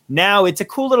so now it's a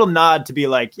cool little nod to be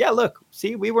like, yeah, look,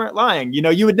 see, we weren't lying. You know,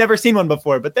 you had never seen one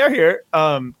before, but they're here.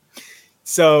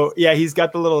 So yeah, he's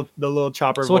got the little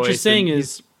chopper. So what you're voice, saying and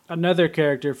is another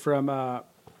character from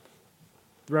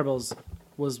Rebels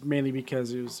was mainly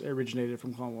because it was originated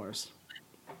from Clone Wars.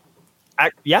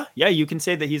 yeah, you can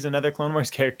say that he's another Clone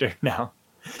Wars character now.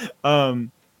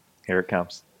 Here it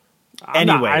comes.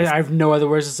 Anyways. I have no other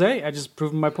words to say. I just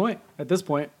proven my point at this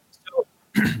point.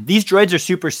 These droids are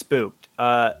super spooked.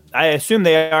 I assume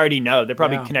they already know. They're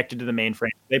probably Yeah. connected to the mainframe.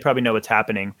 They probably know what's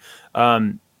happening.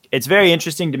 It's very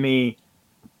interesting to me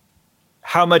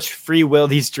how much free will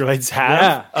these droids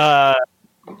have. Yeah.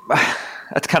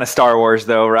 That's kind of Star Wars,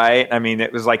 though, right? I mean,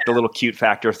 it was like the little cute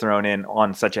factor thrown in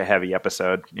on such a heavy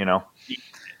episode, you know?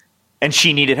 And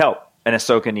she needed help, and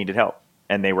Ahsoka needed help,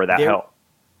 and they were that help.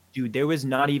 Dude, there was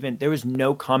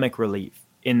no comic relief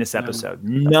in this episode.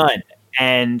 None.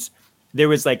 And there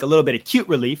was like a little bit of cute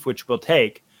relief, which we'll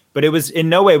take, but it was in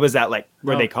no way was that like,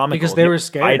 were they comical? Because they were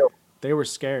scared. They were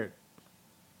scared.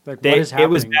 Like, what is happening?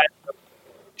 It was bad.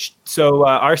 So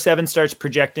R7 starts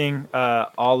projecting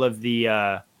all of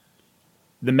the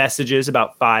messages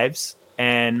about fives,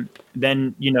 and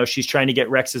then she's trying to get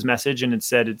Rex's message, and it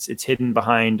said it's hidden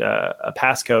behind a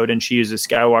passcode, and she uses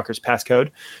Skywalker's passcode.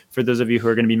 For those of you who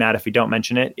are going to be mad if we don't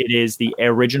mention it, it is the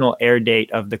original air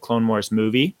date of the Clone Wars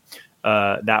movie.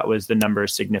 That was the number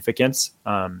of significance.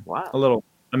 Wow. A little.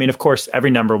 I mean, of course, every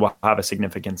number will have a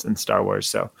significance in Star Wars.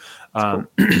 So, Cool.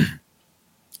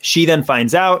 she then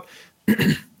finds out.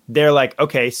 They're like,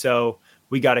 okay, so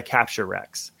we got to capture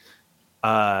Rex.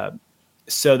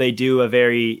 So they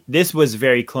do this was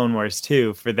very Clone Wars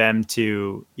too, for them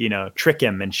to, trick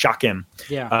him and shock him.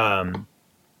 Yeah.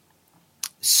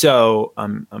 So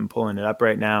I'm pulling it up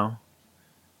right now.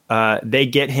 They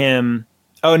get him.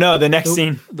 Oh no, the next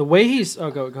scene. The way he's,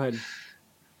 go ahead.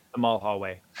 The mall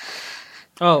hallway.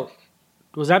 Oh,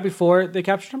 was that before they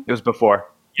captured him? It was before.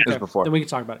 It was Okay, before. Then we can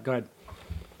talk about it. Go ahead.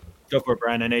 Go for it,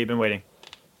 Brian. I know you've been waiting.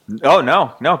 Oh,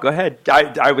 no, go ahead.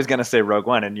 I was going to say Rogue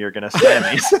One, and you're going to slam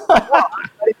me.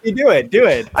 You do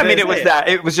it. I mean,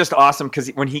 it was just awesome because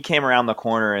when he came around the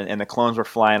corner and the clones were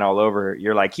flying all over,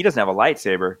 you're like, he doesn't have a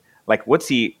lightsaber. Like, what's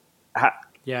he?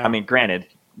 Yeah. I mean, granted,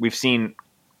 we've seen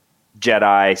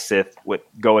Jedi, Sith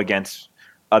go against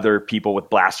other people with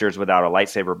blasters without a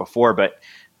lightsaber before, but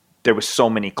there was so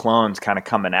many clones kind of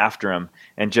coming after him,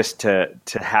 and just to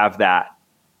have that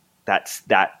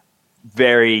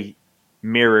very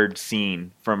mirrored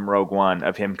scene from Rogue One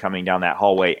of him coming down that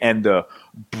hallway, and the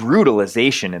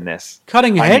brutalization in this,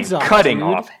 Cutting heads off, cutting dude.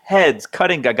 off heads,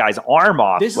 cutting a guy's arm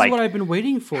off. This is what I've been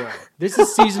waiting for. This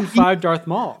is season 5 Darth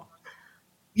Maul.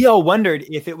 We all wondered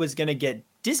if it was going to get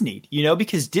Disneyed,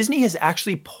 because Disney has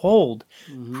actually pulled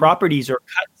properties or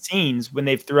cut scenes when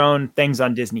they've thrown things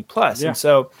on Disney Plus. Yeah. And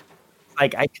so,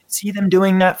 like, I could see them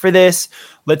doing that for this.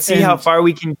 Let's see how far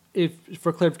we can. If,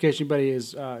 for clarification, anybody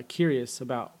is curious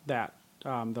about that,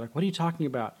 they're like, what are you talking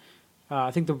about? I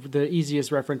think the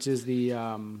easiest reference is the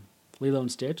Lilo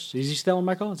and Stitch. Is he still one,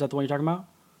 Michael? Is that the one you're talking about?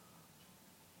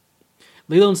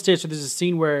 Lilo and Stitch, so there's a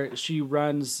scene where she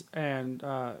runs and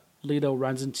Lilo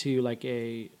runs into like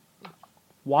a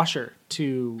washer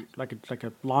like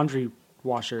a laundry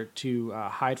washer to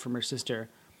hide from her sister.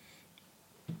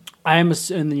 And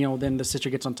then the sister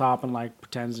gets on top and like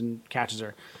pretends and catches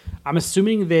her. I'm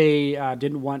assuming they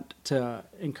didn't want to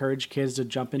encourage kids to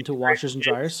jump into washers and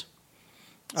dryers.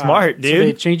 Smart, dude. So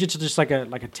they changed it to just like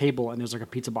a table, and there's like a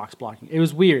pizza box blocking. It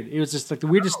was weird. It was just like the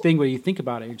weirdest thing when you think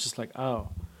about it. It's just like, oh,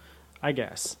 I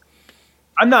guess.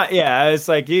 I'm not. Yeah, it's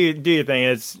like you do your thing.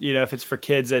 It's if it's for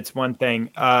kids, it's one thing.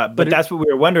 But that's what we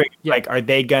were wondering. Yeah. Like, are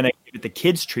they gonna give it the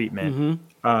kids treatment?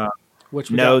 Which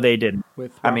No, they didn't.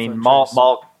 With I mean,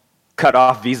 Maul cut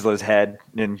off Vizsla's head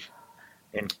in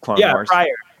Clone Wars. Prior.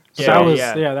 So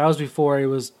that was before it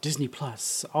was Disney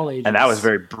Plus, all ages, and that was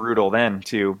very brutal then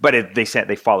too. But they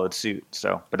followed suit.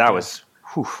 So, but that was.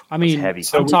 Whew, I mean, heavy.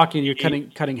 I'm talking. You're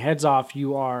cutting heads off.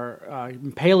 You are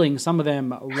impaling some of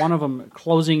them. One of them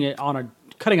cutting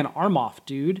an arm off,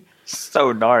 dude.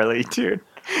 So gnarly, dude.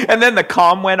 And then the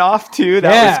comm went off too.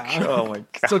 That was. Oh my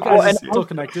god. Still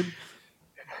connected.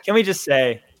 Can we just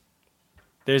say,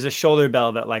 there's a shoulder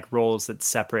bell that like rolls that's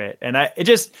separate, and it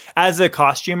just, as a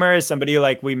costumer, as somebody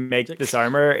like we make this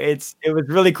armor, it was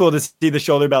really cool to see the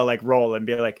shoulder bell like roll and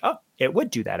be like, oh, it would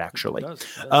do that actually. It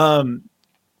does.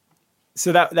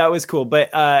 So that was cool,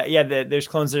 but there's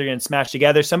clones that are going to smash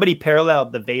together. Somebody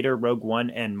paralleled the Vader, Rogue One,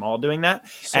 and Maul doing that,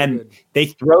 and good. They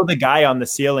throw the guy on the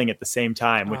ceiling at the same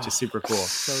time, which is super cool.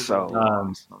 So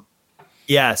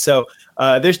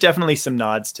there's definitely some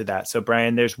nods to that. So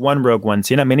Brian, there's one Rogue One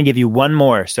scene. I'm going to give you one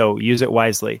more, so use it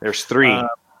wisely. There's three.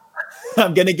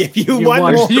 I'm going to give you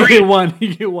one more. You get one.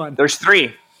 You get one. There's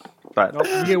three, but nope,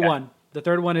 you get one. The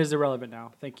third one is irrelevant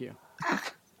now. Thank you.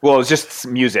 Well, it's just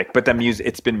music, but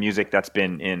it's been music that's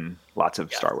been in lots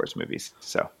of Star Wars movies.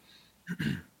 So,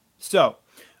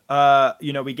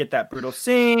 we get that brutal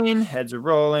scene, heads are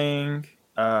rolling.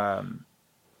 And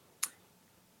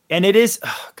it is,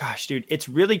 dude, it's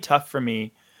really tough for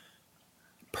me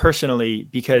personally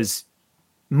because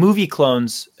movie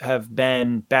clones have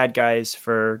been bad guys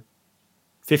for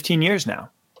 15 years now.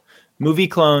 Movie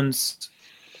clones,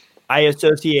 I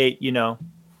associate,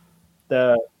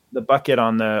 the bucket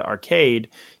on the arcade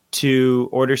to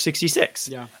Order 66.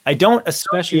 Yeah. I don't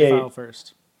especially File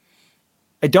First.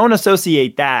 I don't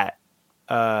associate that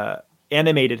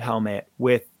animated helmet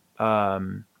with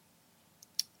Order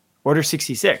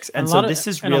 66. And so this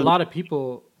is really... And a lot of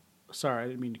people... Sorry, I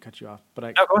didn't mean to cut you off.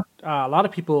 But a lot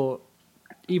of people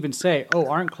even say, oh,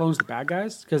 aren't clones the bad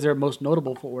guys? Because they're most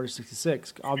notable for Order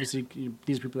 66. Obviously,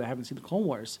 these people that haven't seen the Clone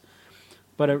Wars.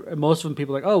 But most of them,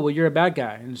 people are like, oh, well, you're a bad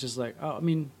guy. And it's just like, oh, I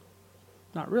mean...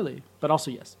 Not really, but also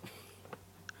yes.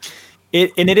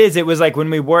 It was like when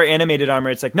we wore animated armor,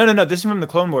 it's like, no, this is from the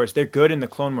Clone Wars. They're good in the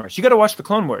Clone Wars. You got to watch the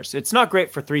Clone Wars. It's not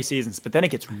great for 3 seasons, but then it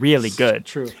gets really good.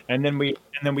 True. And then we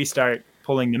start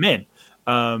pulling them in.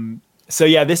 So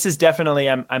yeah, this is definitely,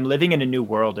 I'm living in a new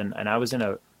world, and I was in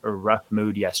a rough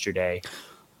mood yesterday.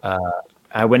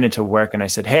 I went into work and I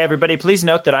said, hey, everybody, please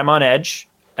note that I'm on edge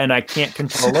and I can't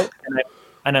control it.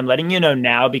 And I'm letting you know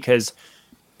now because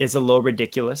it's a little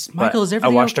ridiculous. Michael, is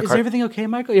everything okay,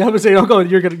 Michael? Yeah, I was saying,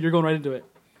 you're going right into it.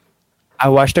 I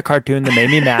watched a cartoon that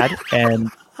made me mad, and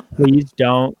please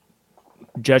don't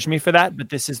judge me for that. But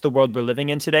this is the world we're living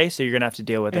in today, so you're gonna have to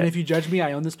deal with it. And if you judge me,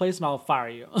 I own this place, and I'll fire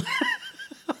you.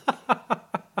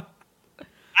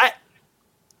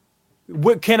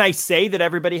 Can I say that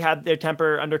everybody had their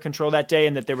temper under control that day,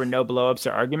 and that there were no blow-ups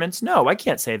or arguments? No, I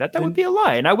can't say that. That would be a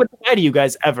lie, and I wouldn't lie to you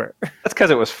guys ever. That's because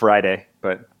it was Friday,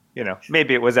 but.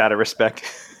 Maybe it was out of respect.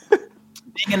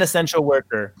 Being an essential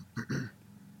worker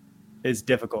is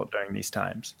difficult during these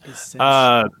times.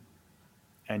 I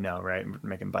know, right? We're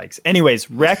making bikes. Anyways,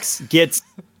 Rex gets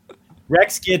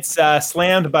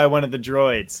slammed by one of the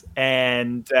droids,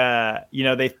 and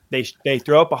they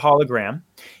throw up a hologram,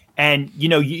 and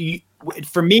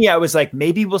for me, I was like,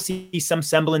 maybe we'll see some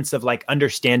semblance of like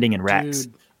understanding in Rex.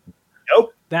 Dude,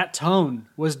 nope. That tone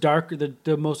was darker.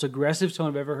 The most aggressive tone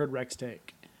I've ever heard Rex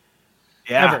take.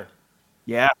 Yeah. Ever.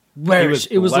 Yeah.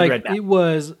 It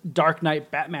was Dark Knight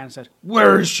Batman said,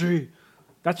 where is she?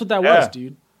 That's what that was,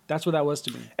 dude. That's what that was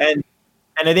to me. And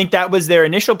I think that was their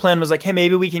initial plan, was like, hey,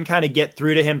 maybe we can kind of get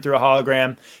through to him through a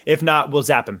hologram. If not, we'll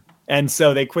zap him. And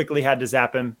so they quickly had to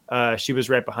zap him. She was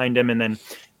right behind him, and then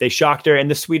they shocked her. And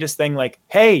the sweetest thing, like,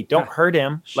 hey, don't hurt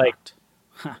him. Shocked.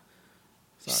 Like,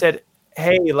 she said,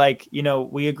 hey, like,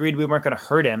 we agreed we weren't going to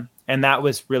hurt him. And that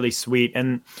was really sweet.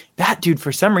 And that dude,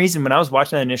 for some reason, when I was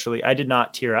watching that initially, I did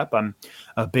not tear up. I'm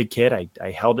a big kid.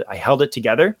 I held it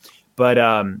together. But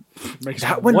makes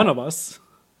one of us.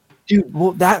 Dude,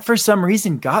 well, that for some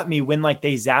reason got me when like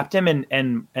they zapped him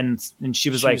and she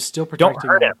was like, still don't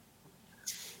hurt him.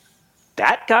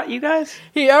 That got you guys?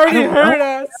 He already hurt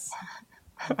us.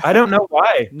 I don't know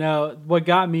why. No, what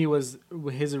got me was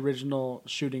his original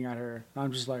shooting at her.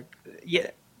 I'm just like,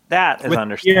 Yeah, that is With a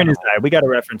tear in his understandable. eye. We got a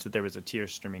reference that there was a tear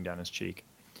streaming down his cheek.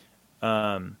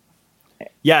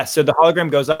 Yeah, so the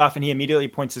hologram goes off and he immediately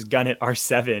points his gun at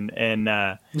R7 and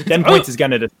then points his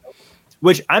gun at us,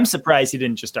 which I'm surprised he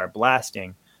didn't just start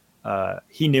blasting.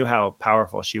 He knew how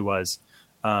powerful she was.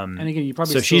 and again, you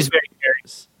probably So still she's very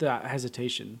scary. that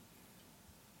hesitation.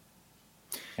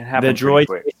 It The happened pretty droid,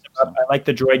 quick. I like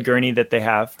the droid gurney that they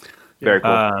have. Very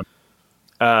cool.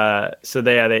 So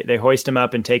they hoist him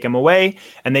up and take him away,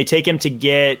 and they take him to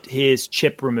get his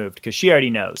chip removed because she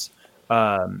already knows.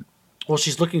 Well,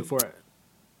 she's looking for it.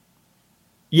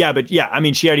 Yeah, but yeah, I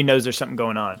mean, she already knows there's something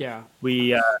going on. Yeah.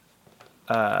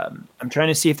 I'm trying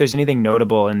to see if there's anything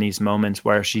notable in these moments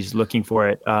where she's looking for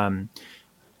it.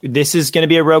 This is going to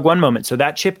be a Rogue One moment. So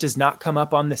that chip does not come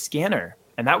up on the scanner.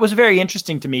 And that was very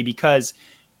interesting to me because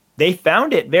they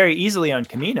found it very easily on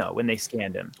Camino when they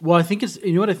scanned him. Well, I think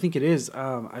you know what I think it is?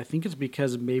 I think it's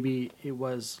because maybe it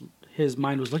was his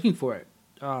mind was looking for it.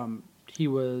 He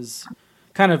was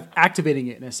kind of activating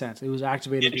it in a sense. It was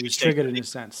activated, it was triggered in a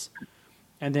sense.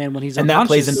 And then when he's And that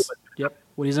unconscious, plays into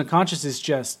when he's unconscious, it's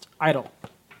just idle.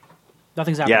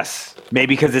 Nothing's happening. Yes,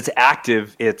 maybe because it's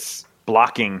active, it's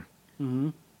blocking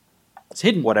It's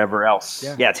hidden. whatever else.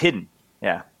 Yeah. Yeah, it's hidden.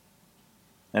 Yeah,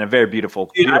 and a very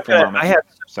beautiful, Dude, beautiful moment.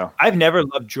 I've never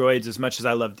loved droids as much as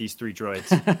I love these three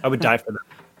droids. I would die for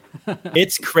them.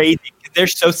 It's crazy. They're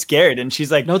so scared. And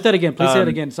she's like, Note that again. Please say it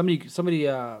again. Somebody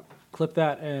clip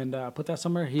that and put that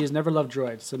somewhere. He has never loved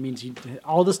droids. So it means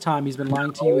all this time he's been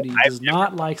lying to you and he does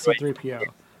not like C-3PO.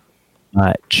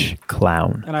 much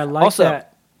clown. And I like Also-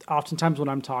 that oftentimes when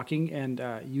I'm talking and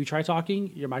you try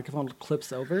talking, your microphone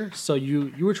clips over. So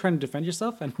you were trying to defend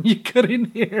yourself and you couldn't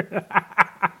hear.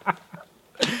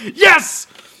 Yes!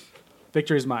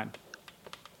 Victory is mine.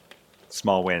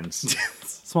 Small wins.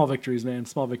 Small victories, man.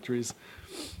 Small victories.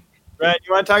 Brett,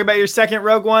 you want to talk about your second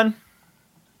Rogue One?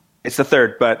 It's the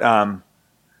third, but I'm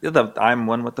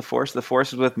one with the Force. The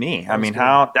Force is with me. I mean, good.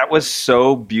 how that was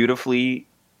so beautifully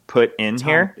put in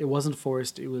here. It wasn't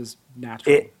forced. It was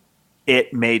natural.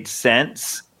 It made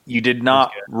sense. You did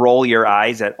not roll your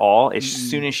eyes at all. As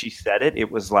soon as she said it,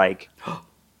 it was like,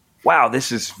 wow,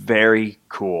 this is very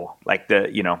cool. Like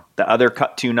the other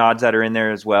cut two nods that are in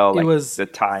there as well. Like the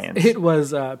tie-ins. It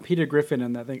was Peter Griffin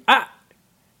and that thing. Ah!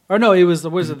 Or no, it was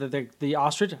the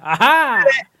ostrich. Aha!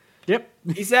 Yep.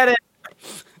 He said it.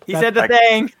 He said the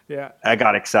thing. Yeah. I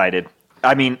got excited.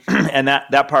 I mean, and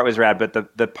that part was rad, but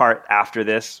the part after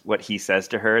this, what he says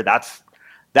to her, that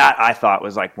I thought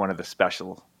was like one of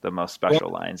the most special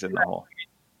lines in the whole.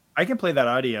 I can play that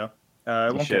audio.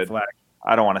 It won't get flagged.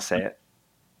 I don't want to say it.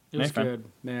 It was Next time. good,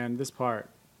 man. This part.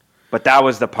 But that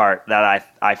was the part that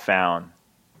I found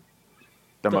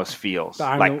the most feels.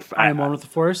 I am one with the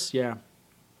Force. Yeah.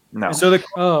 No. So the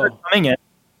clones are Oh, coming in.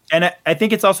 And I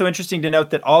think it's also interesting to note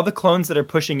that all the clones that are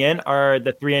pushing in are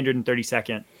the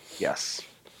 332nd. Yes.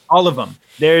 All of them.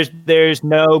 There's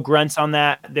no grunts on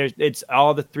that. It's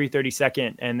all the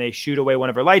 332nd, and they shoot away one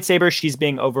of her lightsabers. She's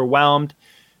being overwhelmed.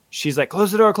 She's like,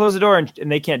 close the door,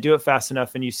 and they can't do it fast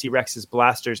enough. And you see Rex's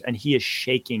blasters, and he is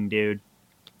shaking, dude.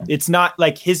 It's not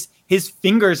like his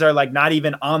fingers are like not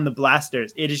even on the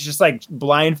blasters. It is just like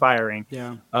blind firing.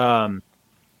 yeah.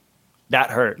 That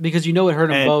hurt. Because it hurt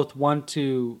him And- both. One,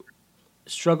 to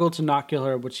struggle to not kill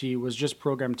her, which he was just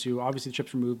programmed to. Obviously, the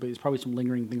chip's removed, but there's probably some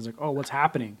lingering things like, oh, what's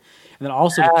happening? And then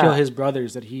also to kill his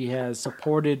brothers that he has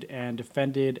supported and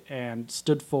defended and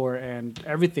stood for and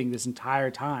everything this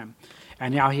entire time.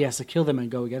 And now he has to kill them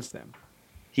and go against them.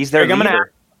 He's their Greg, I'm gonna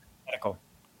leader. Hypothetical.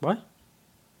 What?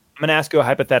 I'm going to ask you a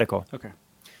hypothetical. Okay.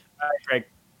 All right, Greg.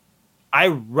 I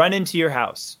run into your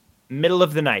house, middle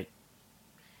of the night,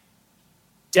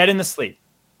 dead in the sleep.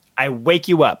 I wake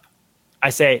you up. I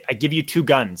give you 2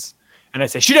 guns. And I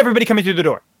say, shoot everybody coming through the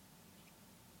door.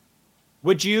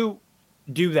 Would you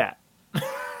do that?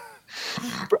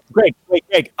 Greg,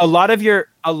 a lot of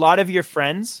your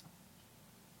friends,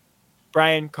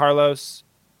 Brian, Carlos,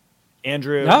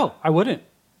 Andrew. No, I wouldn't.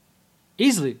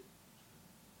 Easily.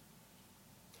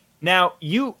 Now,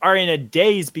 you are in a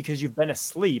daze because you've been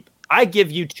asleep. I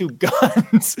give you 2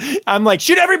 guns. I'm like,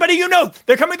 shoot everybody you know.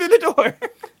 They're coming through the door.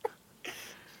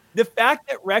 The fact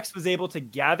that Rex was able to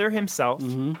gather himself,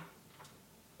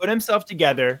 put himself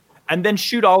together, and then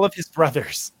shoot all of his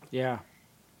brothers. Yeah.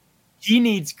 He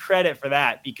needs credit for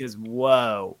that because,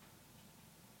 whoa.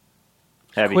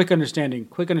 Heavy. Quick understanding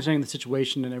the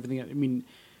situation and everything. I mean,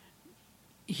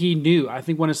 he knew. I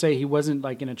think want to say he wasn't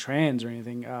like in a trance or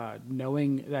anything.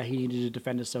 Knowing that he needed to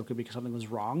defend Ahsoka because something was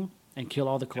wrong and kill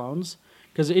all the clones,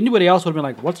 Because anybody else would have been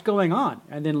like, "What's going on?"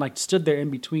 And then like stood there in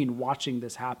between watching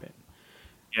this happen.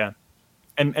 Yeah.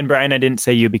 And Brian, I didn't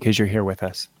say you because you're here with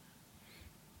us.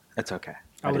 That's okay.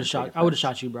 I would have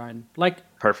shot you, Brian. Like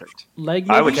perfect. Leg.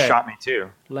 I Maybe? would have shot me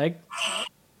too. Leg.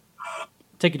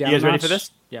 Take you down. You guys a ready notch. for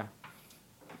this? Yeah.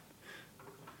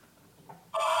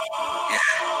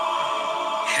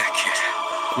 Yeah, kid.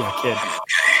 Yeah, kid. Okay.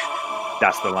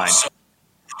 That's the line. So,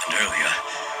 earlier,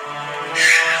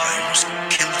 I almost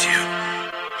killed you.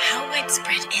 How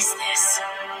widespread is this?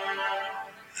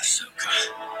 Ahsoka,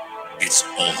 it's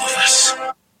all of us.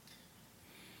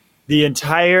 The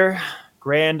entire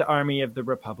Grand Army of the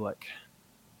Republic.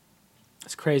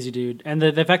 It's crazy, dude. And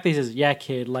the fact that he says, "Yeah,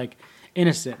 kid," like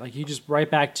innocent, like you just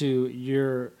right back to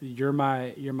you're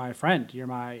my friend. You're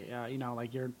my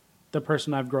like you're the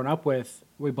person I've grown up with.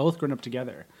 We both grown up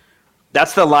together.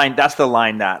 That's the line. That's the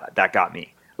line that got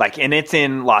me. Like, and it's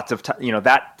in lots of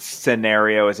that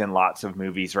scenario is in lots of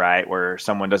movies, right? Where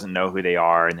someone doesn't know who they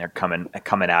are and they're coming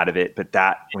out of it. But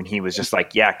that when he was just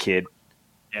like, "Yeah, kid,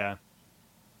 Yeah.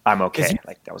 I'm okay."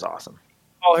 Like that was awesome.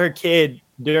 Call her kid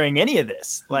during any of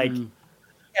this. Like he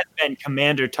had been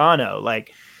Commander Tano.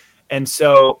 Like, and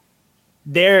so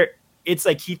it's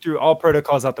like he threw all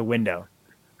protocols out the window.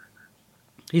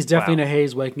 He's definitely in a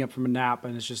haze, waking up from a nap,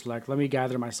 and it's just like, let me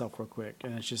gather myself real quick,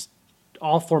 and it's just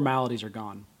all formalities are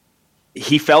gone.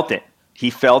 He felt it. He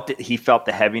felt it. He felt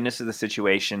the heaviness of the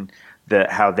situation,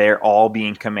 how they're all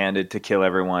being commanded to kill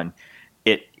everyone.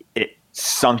 It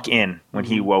sunk in when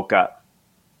he woke up,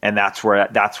 and that's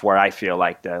where I feel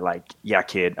like yeah,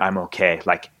 kid, I'm okay.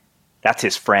 Like that's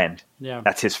his friend. Yeah,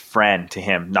 that's his friend to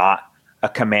him, not a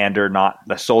commander, not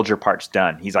the soldier part's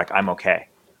done. He's like, I'm okay.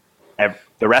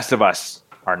 The rest of us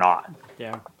are not.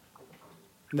 Yeah,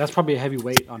 and that's probably a heavy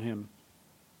weight on him.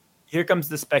 Here comes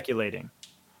the speculating.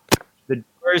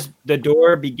 The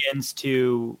door begins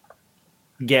to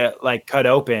get like cut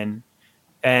open,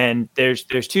 and there's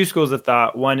two schools of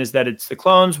thought. One is that it's the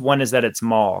clones. One is that it's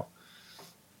Maul.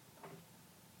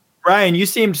 Brian, you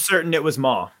seemed certain it was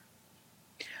Maul.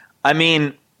 I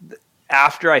mean,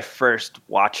 after I first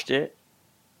watched it,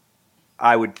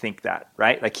 I would think that,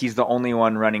 right? Like he's the only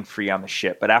one running free on the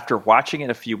ship. But after watching it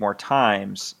a few more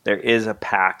times, there is a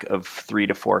pack of 3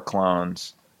 to 4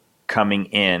 clones coming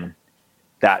in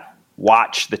that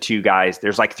watch the two guys.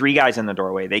 There's like 3 guys in the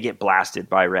doorway. They get blasted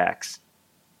by Rex.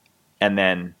 And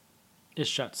then it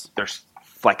shuts. There's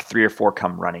like 3 or 4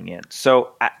 come running in.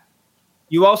 So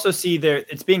you also see there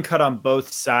it's being cut on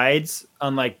both sides.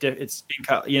 Unlike it's being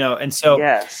cut, and so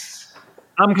yes.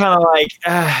 I'm kind of like,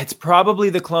 it's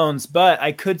probably the clones, but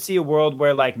I could see a world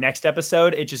where like next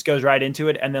episode, it just goes right into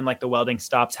it. And then like the welding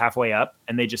stops halfway up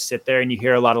and they just sit there and you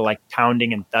hear a lot of like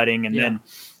pounding and thudding. And then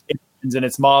it ends and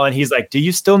it's Maul. And he's like, do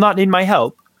you still not need my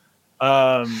help? In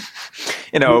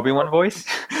an Obi-Wan voice.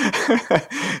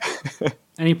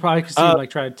 And he probably could see him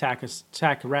like try to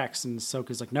attack Rex, and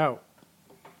Ahsoka's like, no.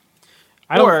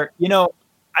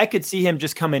 I could see him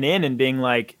just coming in and being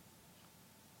like,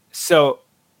 so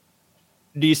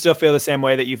do you still feel the same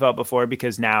way that you felt before?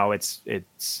 Because now it's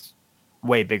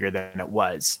way bigger than it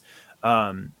was.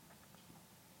 I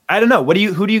don't know.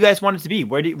 Who do you guys want it to be?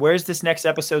 Where's this next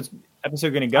episode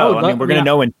going to go? We're going to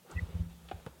know when.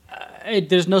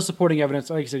 There's no supporting evidence.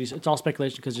 Like I said, it's all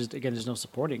speculation because there's no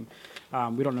supporting.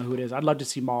 We don't know who it is. I'd love to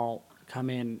see Maul come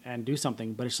in and do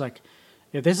something, but it's like,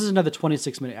 if this is another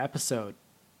 26-minute episode,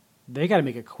 they got to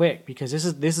make it quick because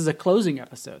this is a closing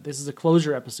episode. This is a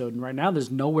closure episode, and right now there's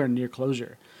nowhere near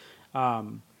closure. I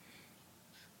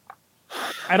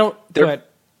don't. Go ahead.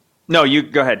 No, you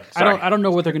go ahead. Sorry. I don't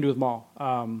know what they're gonna do with Maul.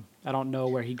 I don't know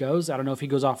where he goes. I don't know if he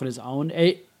goes off on his own.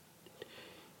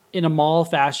 In a Maul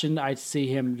fashion, I'd see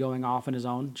him going off on his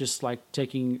own, just like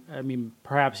taking. I mean,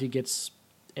 perhaps he gets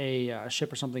a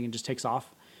ship or something and just takes off,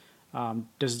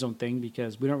 does his own thing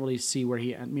because we don't really see where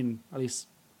he. I mean, at least.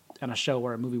 In a show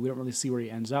or a movie, we don't really see where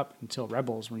he ends up until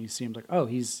Rebels, when you see him like, oh,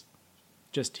 he's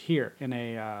just here in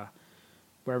a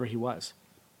wherever he was.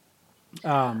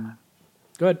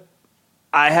 Good.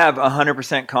 I have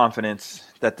 100% confidence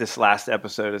that this last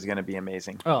episode is going to be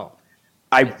amazing. Oh,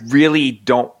 I really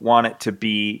don't want it to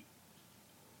be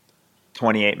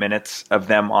 28 minutes of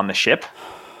them on the ship.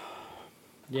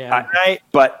 Yeah,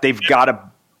 but they've got to.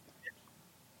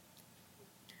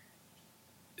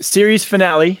 Series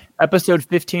finale, episode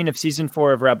 15 of season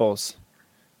 4 of Rebels.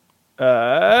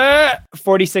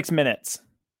 46 minutes.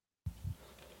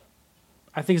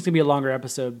 I think it's gonna be a longer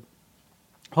episode.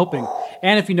 Hoping.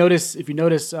 And if you notice,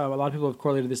 a lot of people have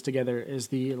correlated this together. Is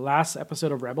the last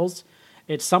episode of Rebels?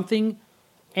 It's something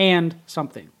and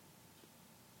something.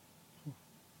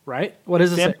 Right? What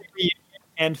is it?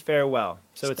 And farewell.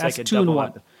 So it's like a 2 in double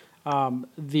 1.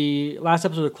 The last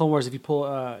episode of Clone Wars, if you pull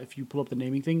up the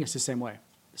naming thing, it's the same way.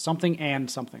 Something and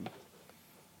something.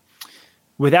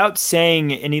 Without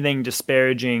saying anything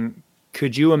disparaging,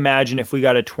 could you imagine if we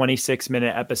got a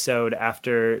 26-minute episode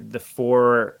after the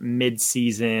 4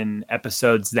 mid-season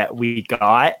episodes that we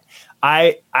got?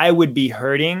 I would be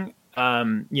hurting.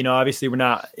 Obviously we're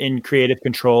not in creative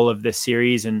control of this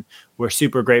series, and we're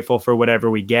super grateful for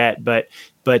whatever we get. But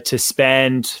to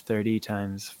spend 30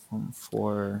 times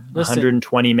 4,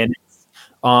 120 minutes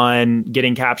on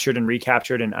getting captured and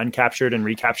recaptured and uncaptured and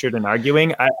recaptured and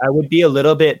arguing, I would be a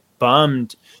little bit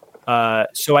bummed.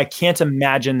 So I can't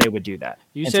imagine they would do that.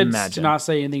 You said to not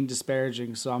say anything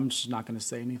disparaging, so I'm just not going to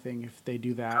say anything if they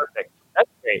do that. Perfect. That's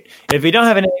great. If you don't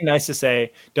have anything nice to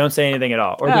say, don't say anything at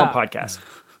all, or don't podcast,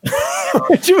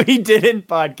 which we didn't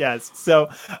podcast. So,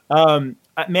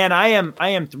 man, I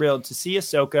am thrilled to see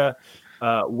Ahsoka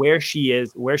where she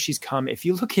is, where she's come. If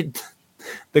you look at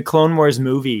the Clone Wars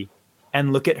movie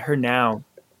and look at her now,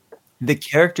 the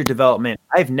character development,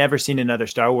 I've never seen another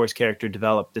Star Wars character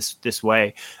develop this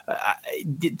way.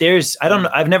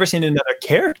 I've never seen another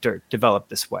character develop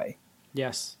this way.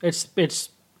 Yes, it's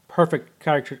perfect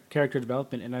character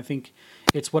development, and I think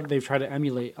it's what they've tried to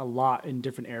emulate a lot in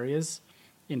different areas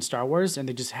in Star Wars, and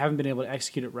they just haven't been able to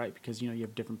execute it right because you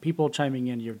have different people chiming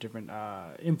in, you have different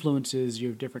influences, you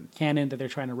have different canon that they're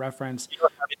trying to reference. You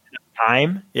don't have enough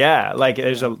time, yeah. Like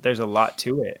there's a lot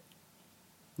to it.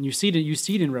 You see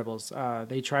it in Rebels.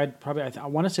 They tried I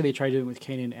want to say they tried doing it with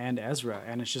Kanan and Ezra,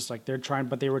 and it's just like they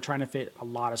were trying to fit a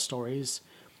lot of stories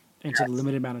into the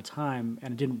limited amount of time,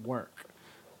 and it didn't work.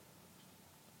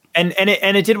 And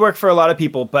it did work for a lot of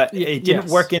people, but it didn't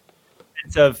work in the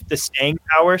sense of the staying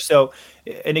power. So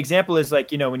an example is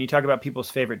like, when you talk about people's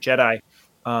favorite Jedi,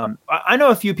 I know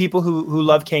a few people who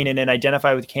love Kanan and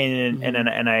identify with Kanan, mm-hmm.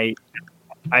 and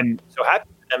I'm so happy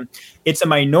for them. It's a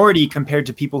minority compared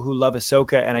to people who love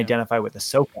Ahsoka and identify with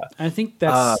Ahsoka. I think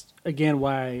that's again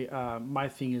why my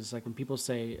thing is like when people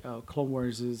say Clone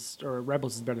Wars or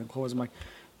Rebels is better than Clone Wars, I'm like,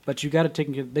 but you got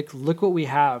to look what we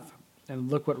have and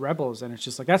look what Rebels, and it's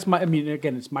just like it's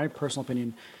my personal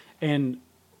opinion, and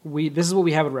this is what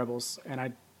we have in Rebels,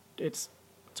 and it's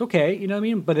okay, you know what I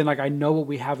mean? But then like I know what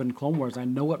we have in Clone Wars, I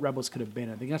know what Rebels could have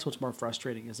been. I think that's what's more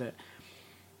frustrating is that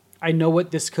I know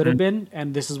what this could have been,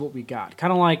 and this is what we got.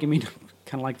 Kind of like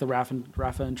the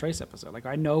Rafa and Trace episode. Like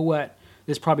I know what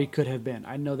this probably could have been.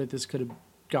 I know that this could have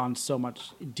gone so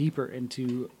much deeper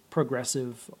into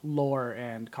progressive lore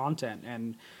and content,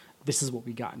 and this is what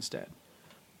we got instead.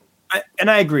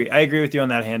 I agree. I agree with you on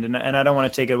that hand, and I don't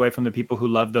want to take it away from the people who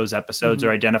love those episodes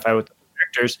or identify with the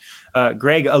characters.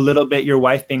 Greg, a little bit, your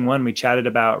wife being one, we chatted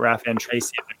about Rafa and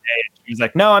Tracy the other day. And he's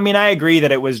like, no, I mean, I agree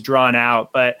that it was drawn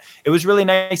out, but it was really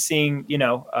nice seeing,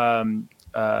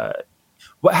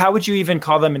 how would you even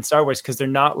call them in Star Wars? Because they're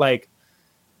not like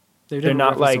they're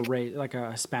not like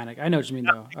a Hispanic. I know what you mean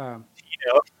though.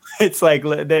 It's like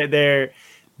they're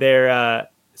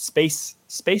space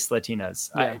Latinas.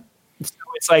 Yeah. So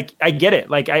it's like, I get it.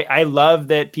 Like, I love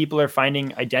that people are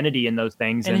finding identity in those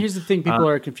things. And here's the thing. People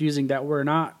are confusing that we're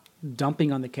not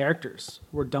dumping on the characters.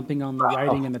 We're dumping on the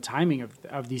writing and the timing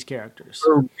of these characters.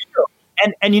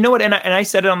 And you know what? And I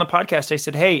said it on the podcast. I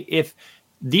said, hey, if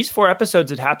these 4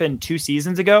 episodes had happened 2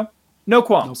 seasons ago, no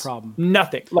qualms. No problem.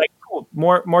 Nothing. Like, cool.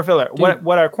 More filler. Dude,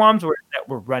 what our qualms were that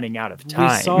we're running out of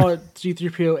time. We saw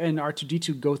C-3PO and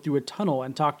R2-D2 go through a tunnel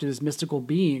and talk to this mystical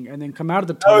being and then come out of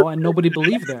the tunnel and nobody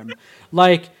believed them.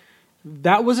 Like,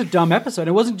 that was a dumb episode.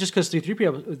 It wasn't just because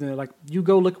C-3PO was there. Like, you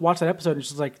go watch that episode and it's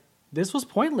just like, this was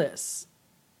pointless.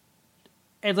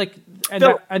 And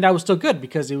that was still good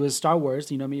because it was Star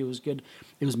Wars. You know what I mean? It was good.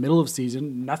 It was middle of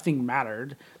season. Nothing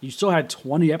mattered. You still had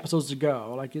 20 episodes to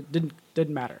go. Like, it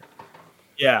didn't matter.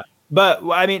 Yeah. But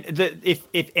I mean,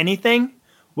 if anything,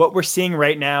 what we're seeing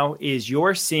right now is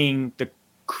you're seeing the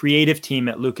creative team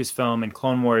at Lucasfilm and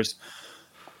Clone Wars.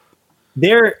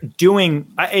 They're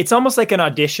doing, it's almost like an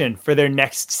audition for their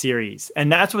next series.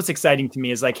 And that's what's exciting to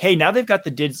me is like, hey, now they've got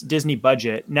the Disney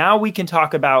budget. Now we can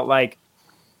talk about like,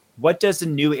 what does a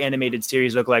new animated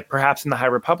series look like? Perhaps in the High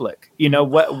Republic,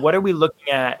 what are we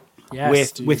looking at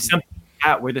with something like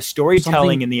that, where the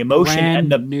storytelling and the emotion and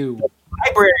the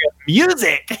library of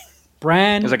music.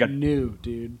 Brand new,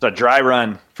 dude. It's a dry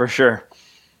run for sure.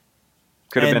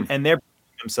 Could have been. And they're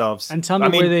themselves. And tell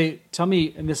me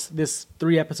in this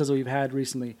 3 episodes that we've had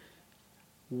recently,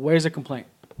 where's a complaint?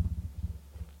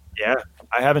 Yeah,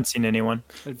 I haven't seen anyone.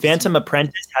 Phantom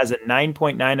Apprentice has a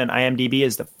 9.9 on IMDb,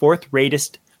 is the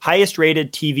 4th highest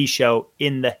rated TV show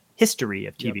in the history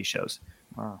of TV shows.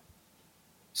 Wow.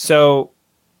 So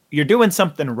you're doing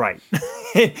something right.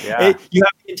 You have the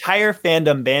entire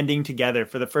fandom banding together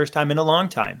for the first time in a long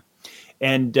time.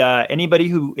 And anybody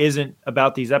who isn't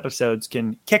about these episodes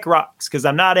can kick rocks because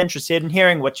I'm not interested in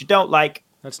hearing what you don't like.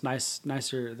 That's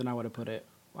nicer than I would have put it.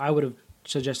 I would have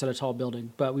suggested a tall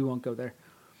building, but we won't go there.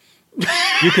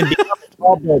 You can become a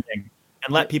tall building and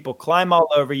let people climb all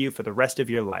over you for the rest of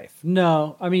your life.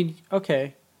 No, I mean,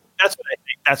 okay. That's what I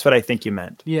think. That's what I think you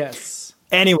meant. Yes.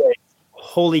 Anyway,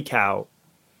 holy cow.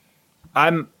 I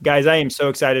am so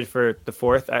excited for the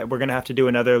 4th. We're going to have to do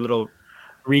another little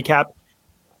recap.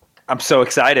 I'm so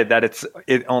excited that it's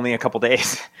only a couple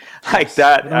days like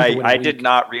that. I did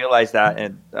not realize that.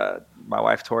 And my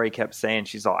wife, Tori, kept saying,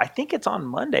 she's all, I think it's on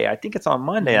Monday. I think it's on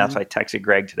Monday. That's why I texted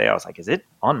Greg today. I was like, is it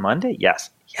on Monday?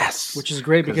 Yes. Which is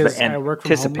great because I work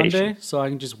from home Monday, so I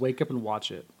can just wake up and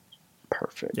watch it.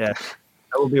 Perfect. Yeah.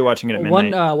 I will be watching it at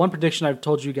midnight. One prediction I've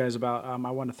told you guys about, I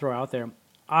want to throw out there.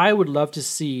 I would love to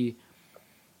see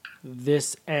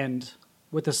this end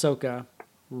with Ahsoka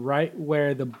right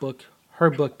where her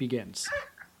book begins.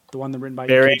 The one that written by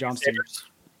E.K. Johnston.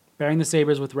 Bearing the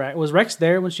sabers with Rex. Was Rex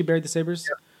there when she buried the sabers?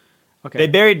 Yeah. Okay.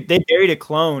 They buried a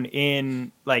clone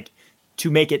in to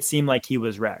make it seem like he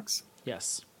was Rex.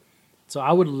 Yes. So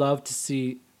I would love to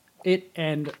see it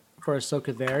end for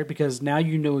Ahsoka there because now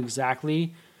you know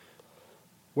exactly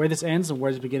where this ends and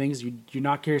where this begins. You're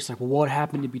not curious like, well, what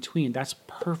happened in between? That's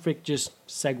perfect. Just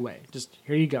segue. Just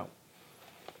here you go.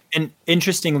 And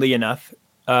interestingly enough,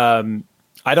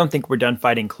 I don't think we're done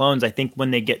fighting clones. I think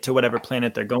when they get to whatever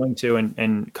planet they're going to,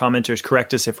 and commenters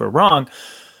correct us if we're wrong,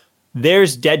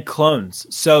 there's dead clones.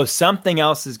 So something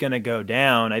else is going to go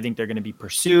down. I think they're going to be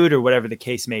pursued or whatever the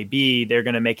case may be. They're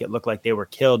going to make it look like they were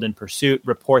killed in pursuit,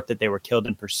 report that they were killed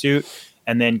in pursuit,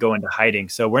 and then go into hiding.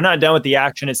 So we're not done with the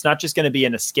action. It's not just going to be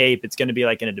an escape. It's going to be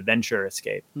like an adventure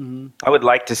escape. Mm-hmm. I would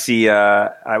like to see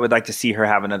her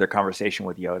have another conversation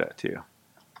with Yoda too.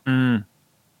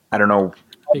 I don't know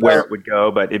where it would go,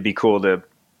 but it'd be cool to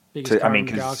I mean,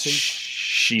 because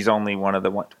she's only one of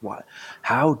the one. What?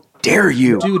 How dare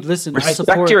you, dude? Listen,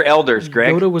 respect your elders,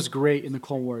 Greg. Yoda was great in the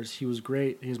Clone Wars. He was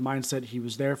great. His mindset, he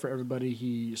was there for everybody.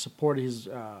 He supported his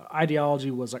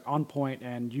ideology was on point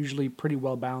and usually pretty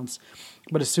well balanced.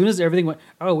 But as soon as everything went,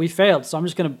 oh, we failed, so I'm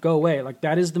just gonna go away.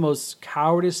 That is the most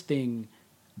cowardice thing.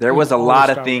 There was a lot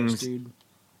of things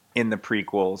in the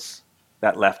prequels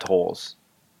that left holes.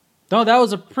 No, that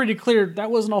was a pretty clear. That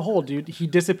wasn't a hole, dude. He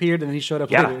disappeared and then he showed up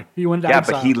later. He went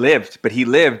outside. But he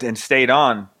lived and stayed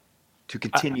on to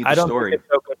continue the story. I don't think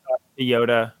Ahsoka talks to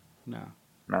Yoda. No.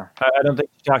 I don't think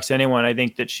she talks to anyone. I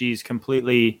think that she's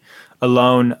completely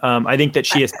alone. I think that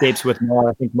she escapes with Maul.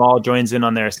 I think Maul joins in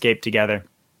on their escape together.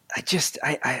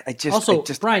 Also,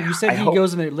 Brian, you said he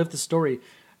goes and they live the story.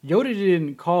 Yoda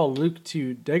didn't call Luke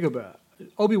to Dagobah.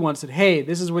 Obi-Wan said, hey,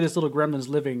 this is where this little gremlin's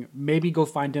living. Maybe go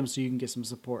find him so you can get some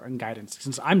support and guidance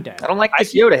since I'm dead. I don't like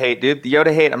this Yoda hate, dude. The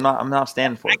Yoda hate, I'm not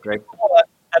standing for it, Greg.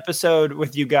 Episode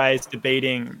with you guys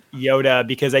debating Yoda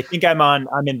because I think I'm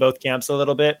in both camps a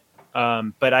little bit,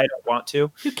 but I don't want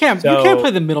to. You can't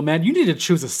play the middle, man. You need to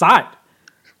choose a side.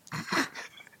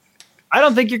 I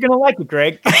don't think you're gonna like it,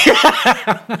 Greg.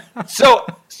 So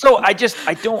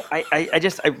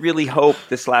I really hope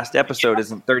this last episode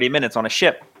isn't 30 minutes on a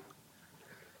ship.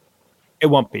 It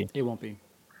won't be. It won't be.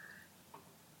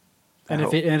 And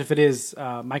if it is,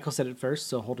 Michael said it first,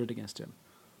 so hold it against him.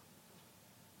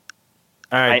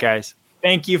 All right, guys.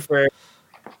 Thank you for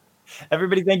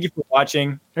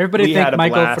watching. Everybody thank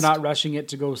Michael for not rushing it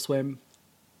to go swim.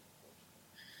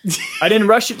 I didn't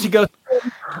rush it to go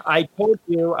swim. I told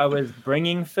you I was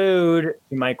bringing food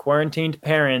to my quarantined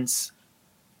parents.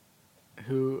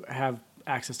 Who have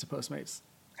access to Postmates.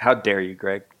 How dare you,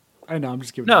 Greg? I know, I'm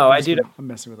just kidding. No, I do. I'm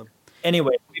messing with them.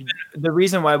 Anyway, the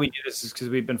reason why we do this is because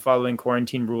we've been following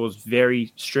quarantine rules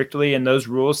very strictly, and those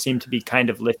rules seem to be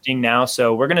kind of lifting now.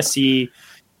 So we're going to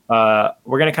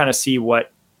kind of see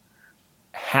what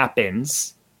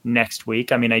happens next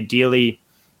week. I mean, ideally,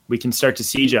 we can start to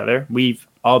see each other. We've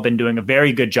all been doing a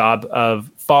very good job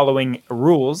of following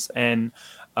rules, and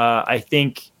I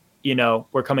think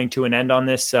we're coming to an end on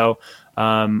this. So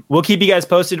we'll keep you guys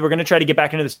posted. We're going to try to get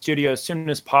back into the studio as soon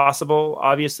as possible.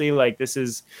 Obviously, this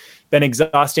has been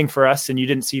exhausting for us, and you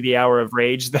didn't see the hour of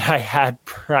rage that I had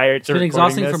prior to recording this.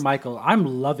 It's been exhausting for Michael. I'm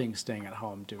loving staying at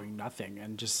home doing nothing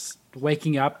and just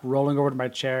waking up, rolling over to my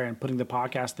chair, and putting the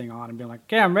podcast thing on and being like,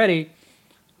 okay, I'm ready.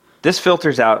 This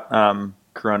filters out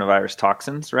coronavirus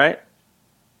toxins, right?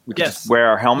 We can just wear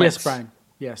our helmets. Yes, Brian.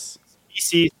 Yes.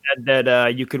 DC said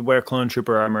that you could wear clone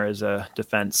trooper armor as a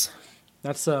defense.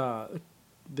 That's the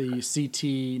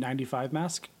CT95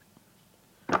 mask.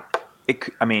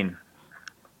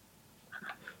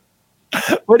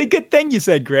 What a good thing you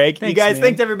said, Greg. You Thanks, guys, man.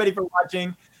 thanks everybody for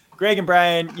watching. Greg and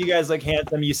Brian, you guys look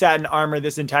handsome. You sat in armor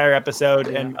this entire episode,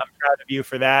 and I'm proud of you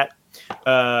for that.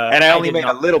 And I only did made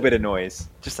not. a little bit of noise,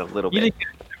 just a little You bit. did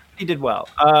good. You did well.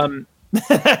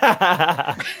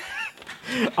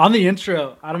 On the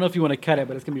intro, I don't know if you want to cut it,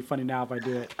 but it's gonna be funny now if I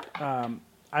do it.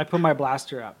 I put my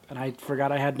blaster up, and I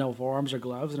forgot I had no forearms or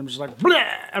gloves, and I'm just like, bleh!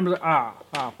 I'm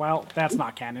like, well, that's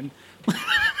not canon.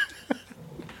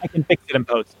 I can fix it in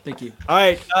post. Thank you. All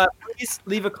right. Please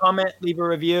leave a comment, leave a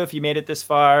review if you made it this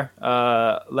far.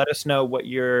 Let us know what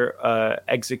your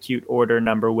execute order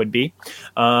number would be.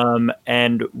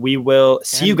 And we will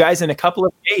see you guys in a couple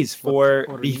of days for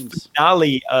order the means.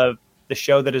 finale of the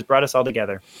show that has brought us all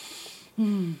together.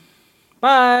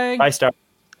 Bye. Bye, Star.